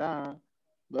fun, yeah,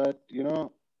 but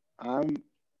I'm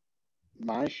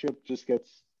my ship just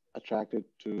gets attracted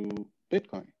to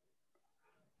Bitcoin.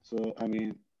 So, I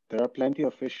mean, there are plenty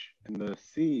of fish in the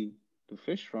sea to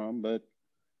fish from, but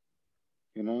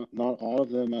not all of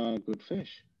them are good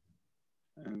fish.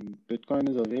 And Bitcoin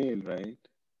is a whale, right?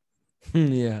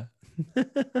 Yeah.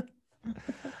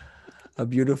 A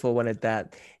beautiful one at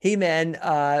that. Hey man,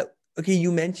 okay,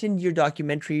 you mentioned your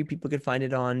documentary. People can find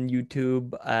it on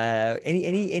YouTube.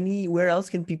 Anywhere else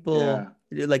can people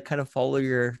Yeah. like kind of follow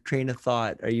your train of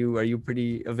thought? Are you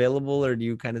pretty available, or do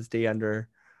you kind of stay under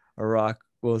a rock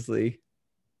mostly?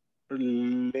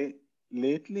 La-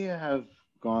 Lately, I have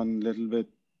gone a little bit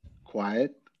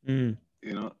quiet. Mm.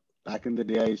 Back in the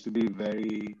day, I used to be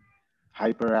very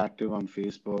hyperactive on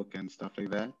Facebook and stuff like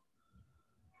that.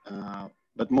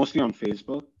 But mostly on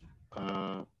Facebook.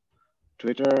 Uh,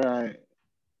 Twitter, I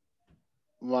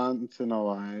once in a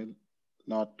while,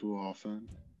 not too often.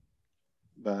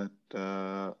 But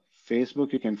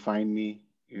Facebook, you can find me.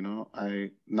 I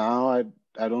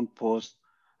don't post.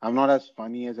 I'm not as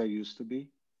funny as I used to be.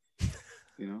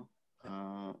 You know,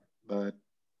 uh, but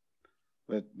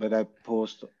but I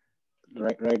post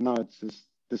right now. It's just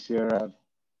this year.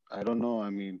 I don't know. I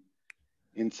mean,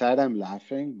 inside I'm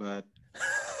laughing, but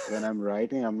when I'm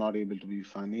writing, I'm not able to be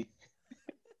funny.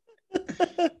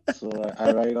 So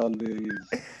I write all these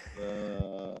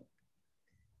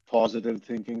positive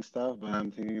thinking stuff, but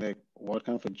I'm thinking like, what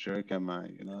kind of a jerk am I?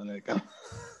 Like.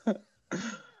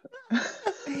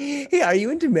 Hey, are you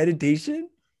into meditation?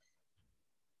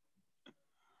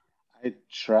 I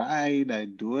tried, I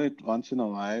do it once in a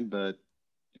while, but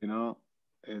you know,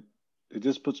 it it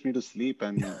just puts me to sleep,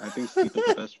 and I think sleep is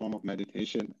the best form of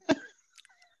meditation.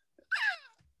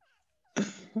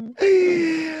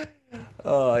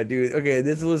 Oh, dude. Okay,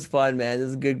 this was fun, man. This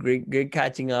is good, great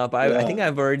catching up. I think Yeah.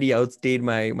 I've already outstayed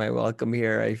my welcome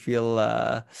here. I feel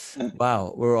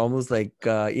wow, we're almost like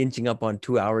inching up on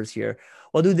 2 hours here.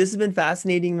 Well, dude, this has been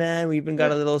fascinating, man. We even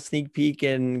got a Yeah. little sneak peek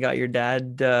and got your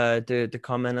dad to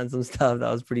comment on some stuff.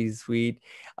 That was pretty sweet.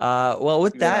 Well,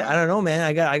 with that, I Yeah. don't know, man.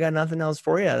 I got nothing else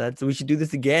for you. That's we should do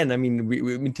this again. I mean,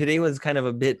 I mean, today was kind of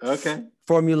a bit Okay.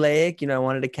 formulaic. I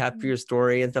wanted to capture your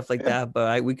story and stuff like Yeah. that,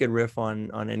 but we could riff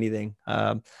on anything.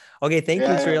 Okay, thank you,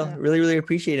 Yeah. Surreal. Yeah. Really, really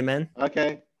appreciate it, man. Yeah.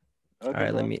 Okay. All Okay,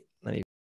 right, let bro. me